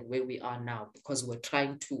harder than where we are now because we're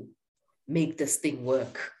trying to make this thing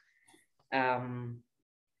work.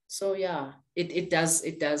 So yeah, it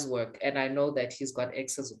does work. And I know that he's got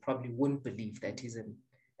exes who probably wouldn't believe that he's in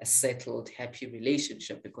a settled, happy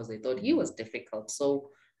relationship because they thought he was difficult. So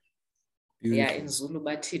beautiful. Yeah, in Zulu,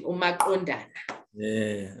 but in umaqondana.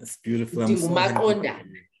 Yeah, it's beautiful.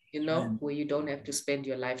 You know, where you don't have to spend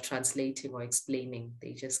your life translating or explaining.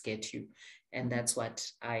 They just get you. And that's what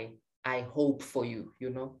I hope for you, you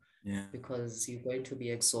know, because you're going to be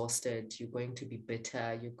exhausted, you're going to be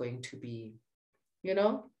bitter, you're going to be, you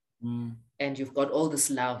know, and you've got all this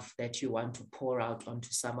love that you want to pour out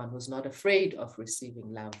onto someone who's not afraid of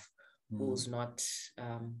receiving love, who's not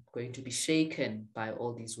going to be shaken by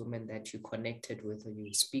all these women that you connected with or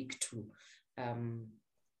you speak to.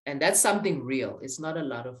 And that's something real. It's not a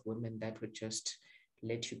lot of women that would just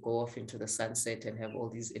let you go off into the sunset and have all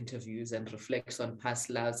these interviews and reflect on past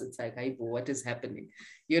loves. It's like, hey, what is happening?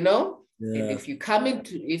 You know? Yeah. And if you come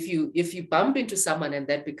into, if you bump into someone and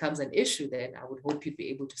that becomes an issue, then I would hope you'd be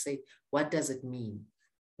able to say, what does it mean?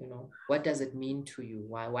 You know, what does it mean to you?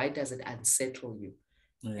 Why does it unsettle you?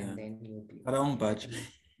 Yeah. And then you'll be. I don't budge.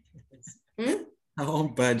 I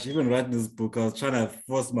won't budge. Even writing this book, I was trying to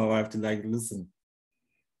force my wife to like, listen,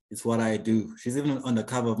 it's what I do. She's even on the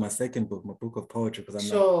cover of my second book, my book of poetry, because I'm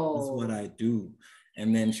like, this is what I do.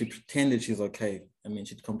 And then she pretended she's okay. I mean,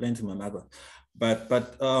 she'd complain to my mother. But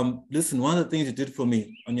listen, one of the things you did for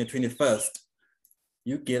me on your 21st,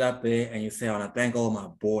 you get up there and you say, I want to thank all my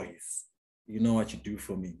boys. You know what you do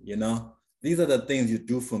for me, you know? These are the things you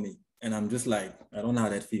do for me. And I'm just like, I don't know how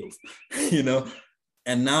that feels, you know?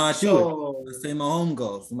 And now I do it. I say my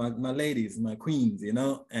homegirls, my ladies, my queens, you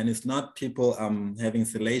know? And it's not people I'm having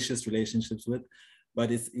salacious relationships with,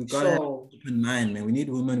 but it's, you got to have an open mind, man. We need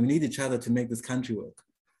women, we need each other to make this country work.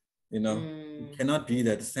 You know, it cannot be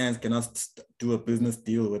that Sands cannot do a business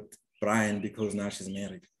deal with Brian because now she's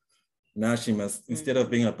married. Now she must, instead of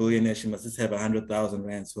being a billionaire, she must just have 100,000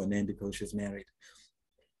 rands to her name because she's married.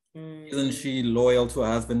 Isn't she loyal to her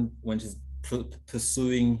husband when she's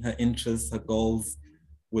pursuing her interests, her goals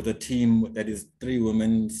with a team that is 3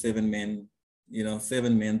 women, 7 men, you know,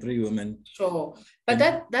 7 men, 3 women. Sure. But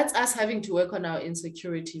that's us having to work on our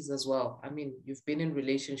insecurities as well. I mean, you've been in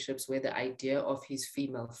relationships where the idea of his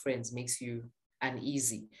female friends makes you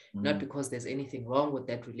uneasy, not because there's anything wrong with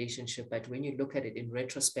that relationship, but when you look at it in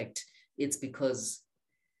retrospect, it's because,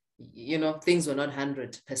 you know, things were not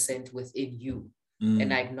 100% within you.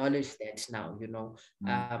 And I acknowledge that now, you know,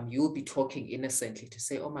 you'll be talking innocently to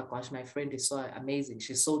say, oh my gosh, my friend is so amazing.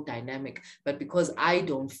 She's so dynamic. But because I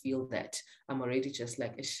don't feel that, I'm already just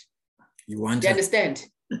like, ish. You understand?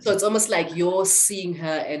 So it's almost like you're seeing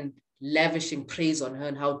her and lavishing praise on her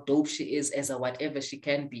and how dope she is as a whatever she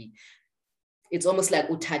can be. It's almost like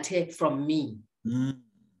utate from me.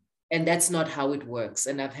 And that's not how it works.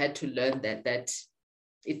 And I've had to learn that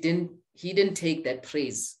he didn't take that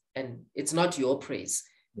praise. And it's not your praise.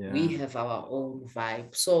 Yeah. We have our own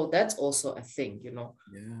vibe. So that's also a thing, you know.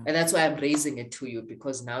 Yeah. And that's why I'm raising it to you,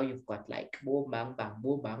 because now you've got like, you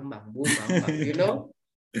know.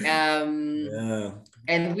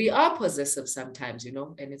 And we are possessive sometimes, you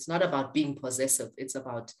know, and it's not about being possessive. It's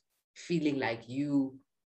about feeling like you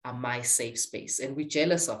are my safe space. And we're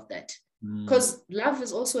jealous of that because love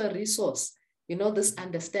is also a resource. You know, this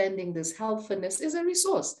understanding, this helpfulness is a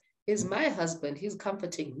resource. He's my husband. He's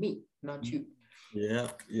comforting me, not you.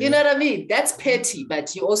 Yeah. You know what I mean? That's petty,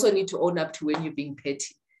 but you also need to own up to when you're being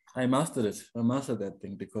petty. I mastered it. I mastered that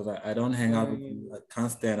thing because I don't hang out with you. I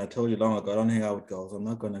can't stand. I told you long ago, I don't hang out with girls. I'm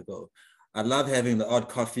not going to go. I love having the odd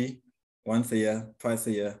coffee once a year, twice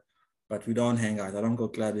a year, but we don't hang out. I don't go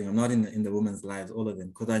clubbing. I'm not in the women's lives, all of them,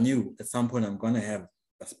 because I knew at some point I'm going to have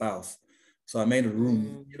a spouse. So I made a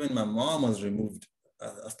room. Even my mom was removed.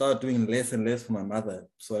 I started doing less and less for my mother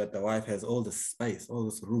so that the wife has all this space, all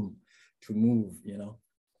this room to move, you know.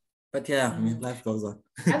 But yeah, I mean, life goes on.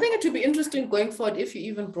 I think it would be interesting going forward if you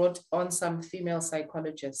even brought on some female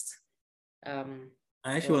psychologists. I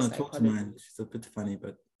actually want to talk to mine. She's a bit funny,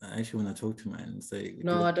 but I actually want to talk to mine and say...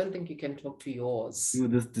 No, I don't think you can talk to yours. Do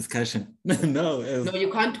this discussion. No, you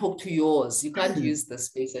can't talk to yours. You can't use the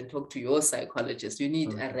space and talk to your psychologist. You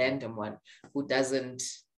need a random one who doesn't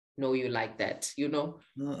know you like that, you know,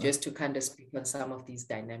 Uh-uh. just to kind of speak on some of these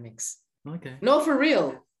dynamics. Okay. No, for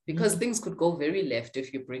real, because things could go very left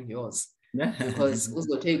if you bring yours. Yeah. Because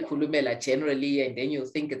uzote khulumela generally, and then you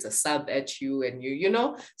think it's a sub at you, and you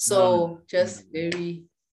know, so just very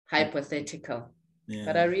hypothetical. Yeah.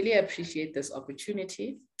 But I really appreciate this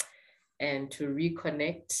opportunity and to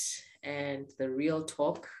reconnect and the real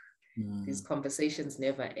talk. These conversations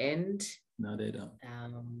never end. No, they don't.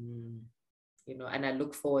 You know, and I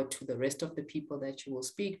look forward to the rest of the people that you will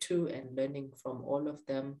speak to and learning from all of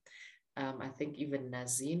them. I think even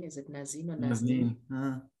Nazine, is it Nazine or Nazneen?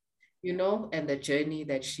 You know, and the journey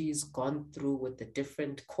that she's gone through with the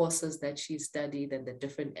different courses that she studied and the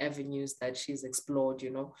different avenues that she's explored, you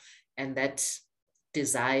know, and that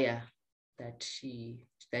desire that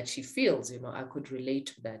she feels, you know, I could relate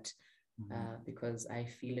to that because I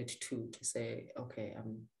feel it too, to say, okay,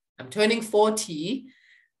 I'm turning 40,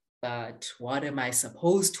 but what am I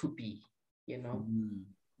supposed to be? You know,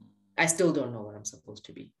 I still don't know what I'm supposed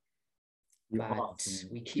to be, but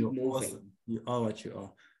we keep moving. Awesome. You are what you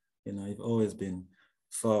are. You know, you've always been.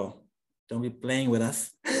 So don't be playing with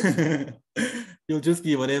us. You'll just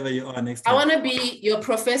be whatever you are next time. I want to be your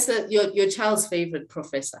professor, your child's favorite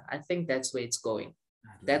professor. I think that's where it's going.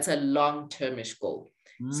 That's a long-termish goal.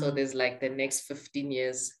 So there's like the next 15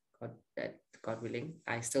 years, God willing,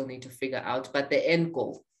 I still need to figure out. But the end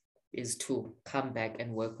goal is to come back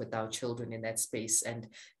and work with our children in that space. And,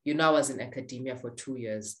 you know, I was in academia for 2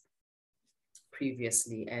 years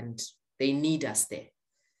previously, and they need us there.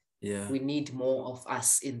 Yeah. We need more of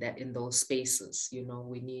us in those spaces. You know,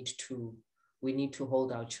 we need to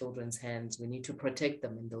hold our children's hands. We need to protect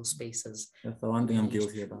them in those spaces. That's the one thing I'm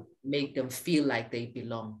guilty about. Make them feel like they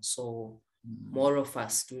belong. So more of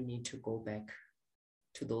us do need to go back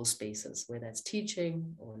to those spaces, whether it's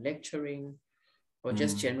teaching or lecturing or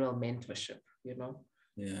just general mentorship, you know?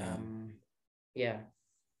 Yeah. Yeah.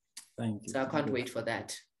 Thank you. So I can't wait for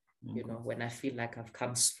that. Okay. You know, when I feel like I've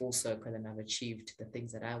come full circle and I've achieved the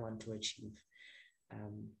things that I want to achieve,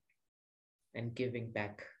 and giving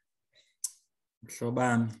back.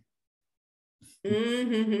 Shoban.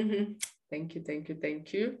 Thank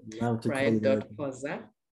you. Love to Brian.Poza.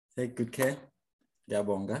 Take good care.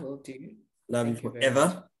 Yabonga. Will do. Love you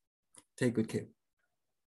forever. Take good care.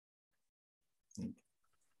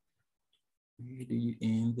 Where do you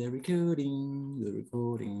end the recording? The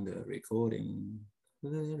recording.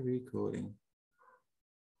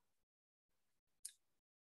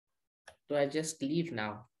 Do I just leave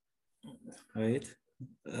now? Wait.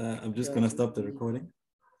 I'm just going to stop the recording.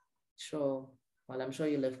 Sure. Well, I'm sure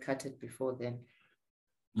you'll have cut it before then.